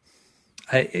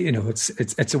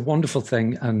it's a wonderful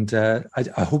thing, and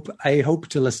I hope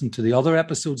to listen to the other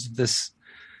episodes of this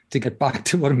to get back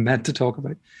to what I'm meant to talk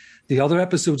about. The other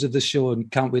episodes of this show,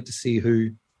 and can't wait to see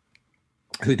who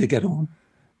they get on.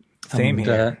 Same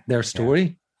here. Their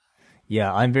story.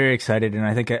 Yeah, I'm very excited, and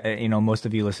I think most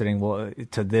of you listening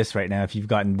to this right now, if you've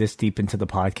gotten this deep into the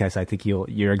podcast, I think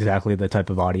you're exactly the type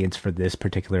of audience for this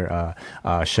particular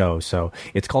show. So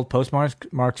it's called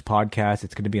Postmarks Podcast.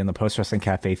 It's going to be on the Post Wrestling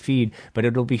Cafe feed, but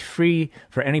it'll be free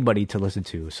for anybody to listen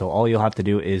to. So all you'll have to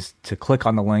do is to click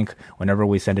on the link whenever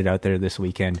we send it out there this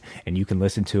weekend, and you can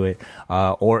listen to it.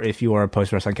 Or if you are a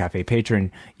Post Wrestling Cafe patron,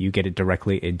 you get it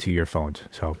directly into your phones.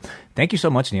 So thank you so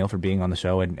much, Neil, for being on the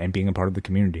show and being a part of the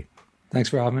community. Thanks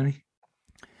for having me.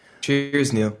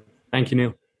 Cheers, Neil. Thank you,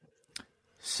 Neil.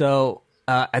 So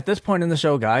at this point in the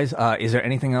show, guys, is there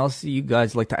anything else you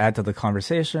guys like to add to the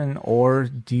conversation, or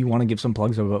do you want to give some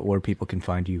plugs about where people can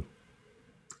find you?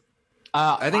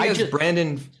 I think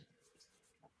Brandon...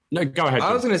 No, go ahead.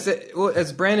 I was going to say, well,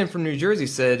 as Brandon from New Jersey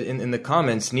said in the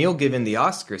comments, Neil giving the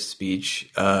Oscar speech,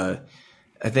 I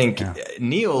think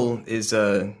Neil is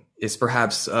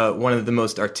perhaps one of the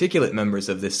most articulate members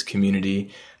of this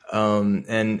community.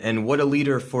 And what a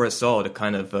leader for us all to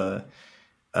kind of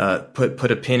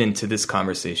put a pin into this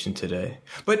conversation today.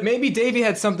 But maybe Davey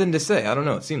had something to say. I don't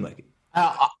know. It seemed like it.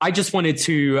 I just wanted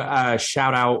to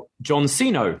shout out John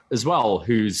Cena as well,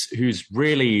 who's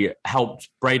really helped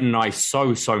Braden and I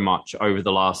so much over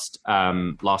the last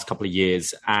couple of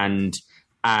years. And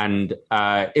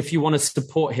if you want to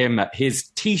support him, his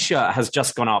T-shirt has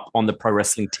just gone up on the Pro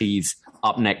Wrestling Tees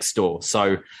Up Next store.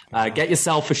 So get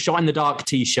yourself a Shot in the Dark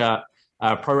T-shirt,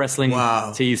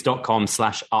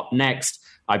 prowrestlingtees.com/upnext.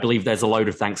 I believe there's a load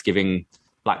of Thanksgiving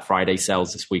Black Friday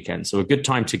sales this weekend, so a good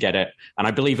time to get it. And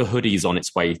I believe a hoodie's on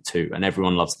its way too, and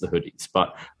everyone loves the hoodies.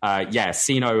 But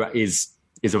Sino is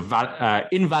a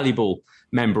invaluable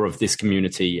member of this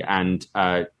community, and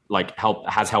has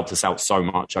helped us out so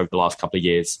much over the last couple of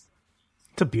years.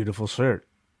 It's a beautiful shirt.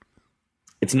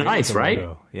 It's nice, right?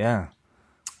 Logo. Yeah.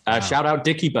 Shout out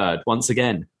Dickie Bird once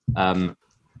again,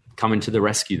 coming to the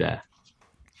rescue there.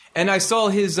 And I saw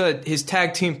his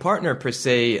tag team partner per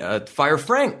se, Fire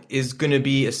Frank, is going to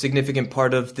be a significant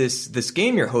part of this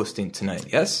game you're hosting tonight.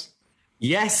 Yes.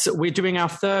 Yes, we're doing our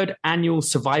third annual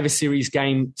Survivor Series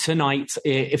game tonight.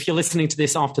 If you're listening to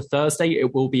this after Thursday,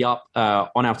 it will be up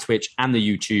on our Twitch and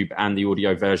the YouTube, and the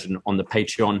audio version on the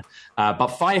Patreon. But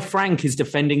Fire Frank is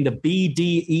defending the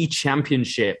BDE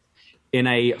Championship in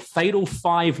a fatal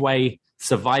 5-way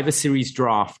Survivor Series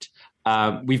draft.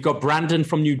 We've got Brandon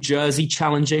from New Jersey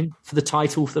challenging for the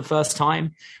title for the first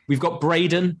time. We've got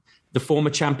Braden, the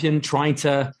former champion, trying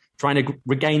to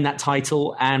regain that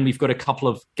title, and we've got a couple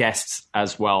of guests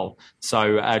as well.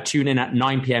 So tune in at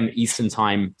 9 p.m. Eastern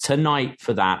time tonight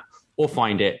for that, or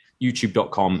find it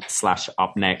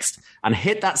youtube.com/upnext, and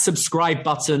hit that subscribe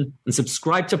button and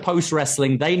subscribe to Post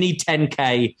Wrestling. They need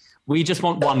 10K. We just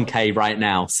want 1K right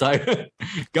now. So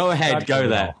go ahead, go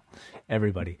there.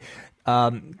 Everybody.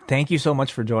 Thank you so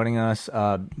much for joining us.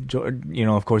 Of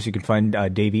course, you can find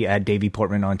Davey at Davey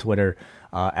Portman on Twitter,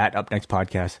 at Up Next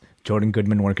Podcast. Jordan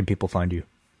Goodman, where can people find you?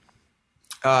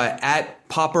 At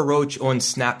Papa Roach on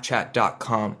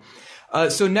Snapchat.com.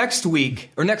 So next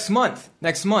month,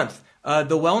 the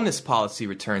wellness policy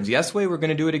returns. Yes, we're going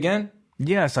to do it again?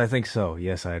 Yes, I think so.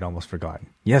 Yes, I had almost forgotten.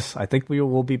 Yes, I think we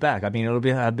will be back. I mean, it'll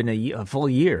have been a full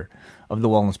year of the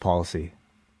wellness policy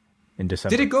in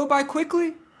December. Did it go by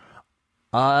quickly?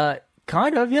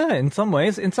 Kind of, yeah. In some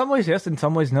ways, yes. In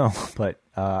some ways, no. But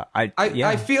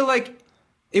I feel like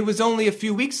it was only a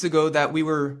few weeks ago that we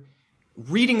were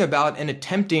reading about and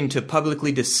attempting to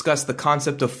publicly discuss the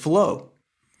concept of flow.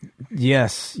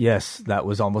 Yes, that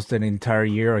was almost an entire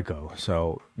year ago.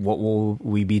 So what will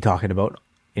we be talking about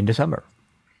in December?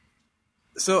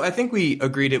 So I think we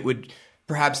agreed it would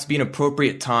perhaps be an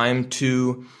appropriate time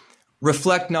to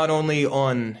reflect not only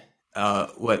on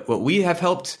what we have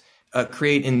helped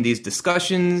create in these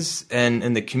discussions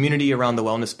and the community around the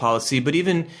wellness policy, but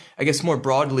even, I guess, more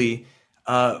broadly,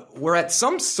 we're at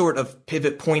some sort of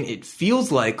pivot point, it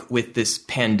feels like, with this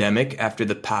pandemic after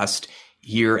the past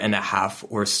year and a half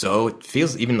or so. It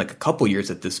feels even like a couple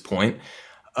years at this point.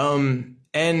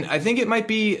 And I think it might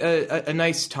be a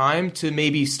nice time to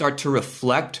maybe start to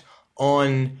reflect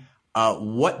on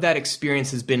what that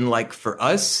experience has been like for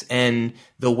us and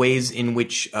the ways in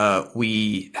which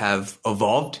we have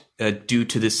evolved due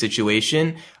to this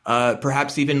situation.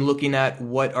 Perhaps even looking at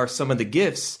what are some of the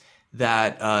gifts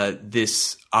that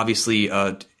this obviously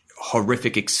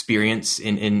horrific experience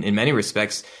in many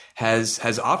respects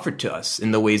has offered to us,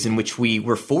 in the ways in which we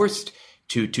were forced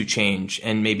to change,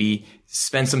 and maybe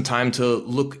spend some time to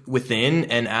look within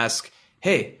and ask,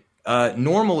 hey,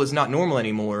 normal is not normal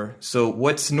anymore. So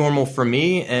what's normal for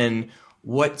me, and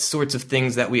what sorts of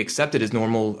things that we accepted as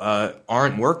normal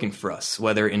aren't working for us,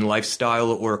 whether in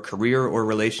lifestyle or career or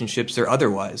relationships or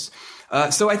otherwise.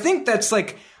 So I think that's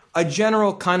like a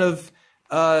general kind of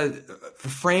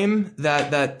frame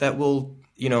that will,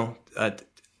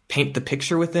 paint the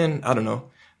picture within. I don't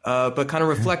know. But kind of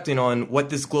reflecting on what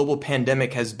this global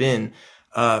pandemic has been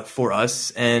for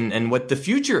us, and what the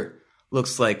future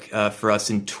looks like for us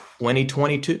in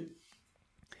 2022.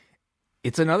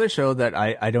 It's another show that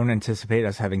I don't anticipate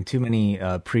us having too many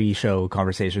pre-show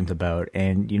conversations about.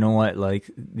 And you know what? Like,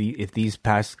 if these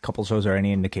past couple shows are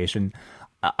any indication,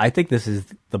 I think this is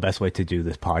the best way to do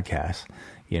this podcast.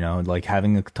 Like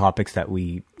having topics that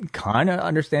we kind of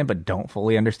understand but don't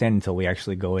fully understand until we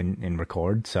actually go in and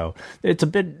record. So it's a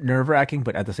bit nerve-wracking,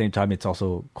 but at the same time, it's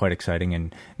also quite exciting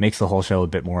and makes the whole show a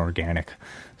bit more organic.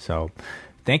 So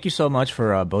thank you so much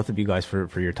for both of you guys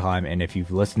for your time. And if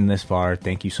you've listened this far,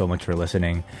 thank you so much for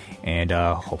listening. And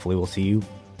hopefully we'll see you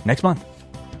next month.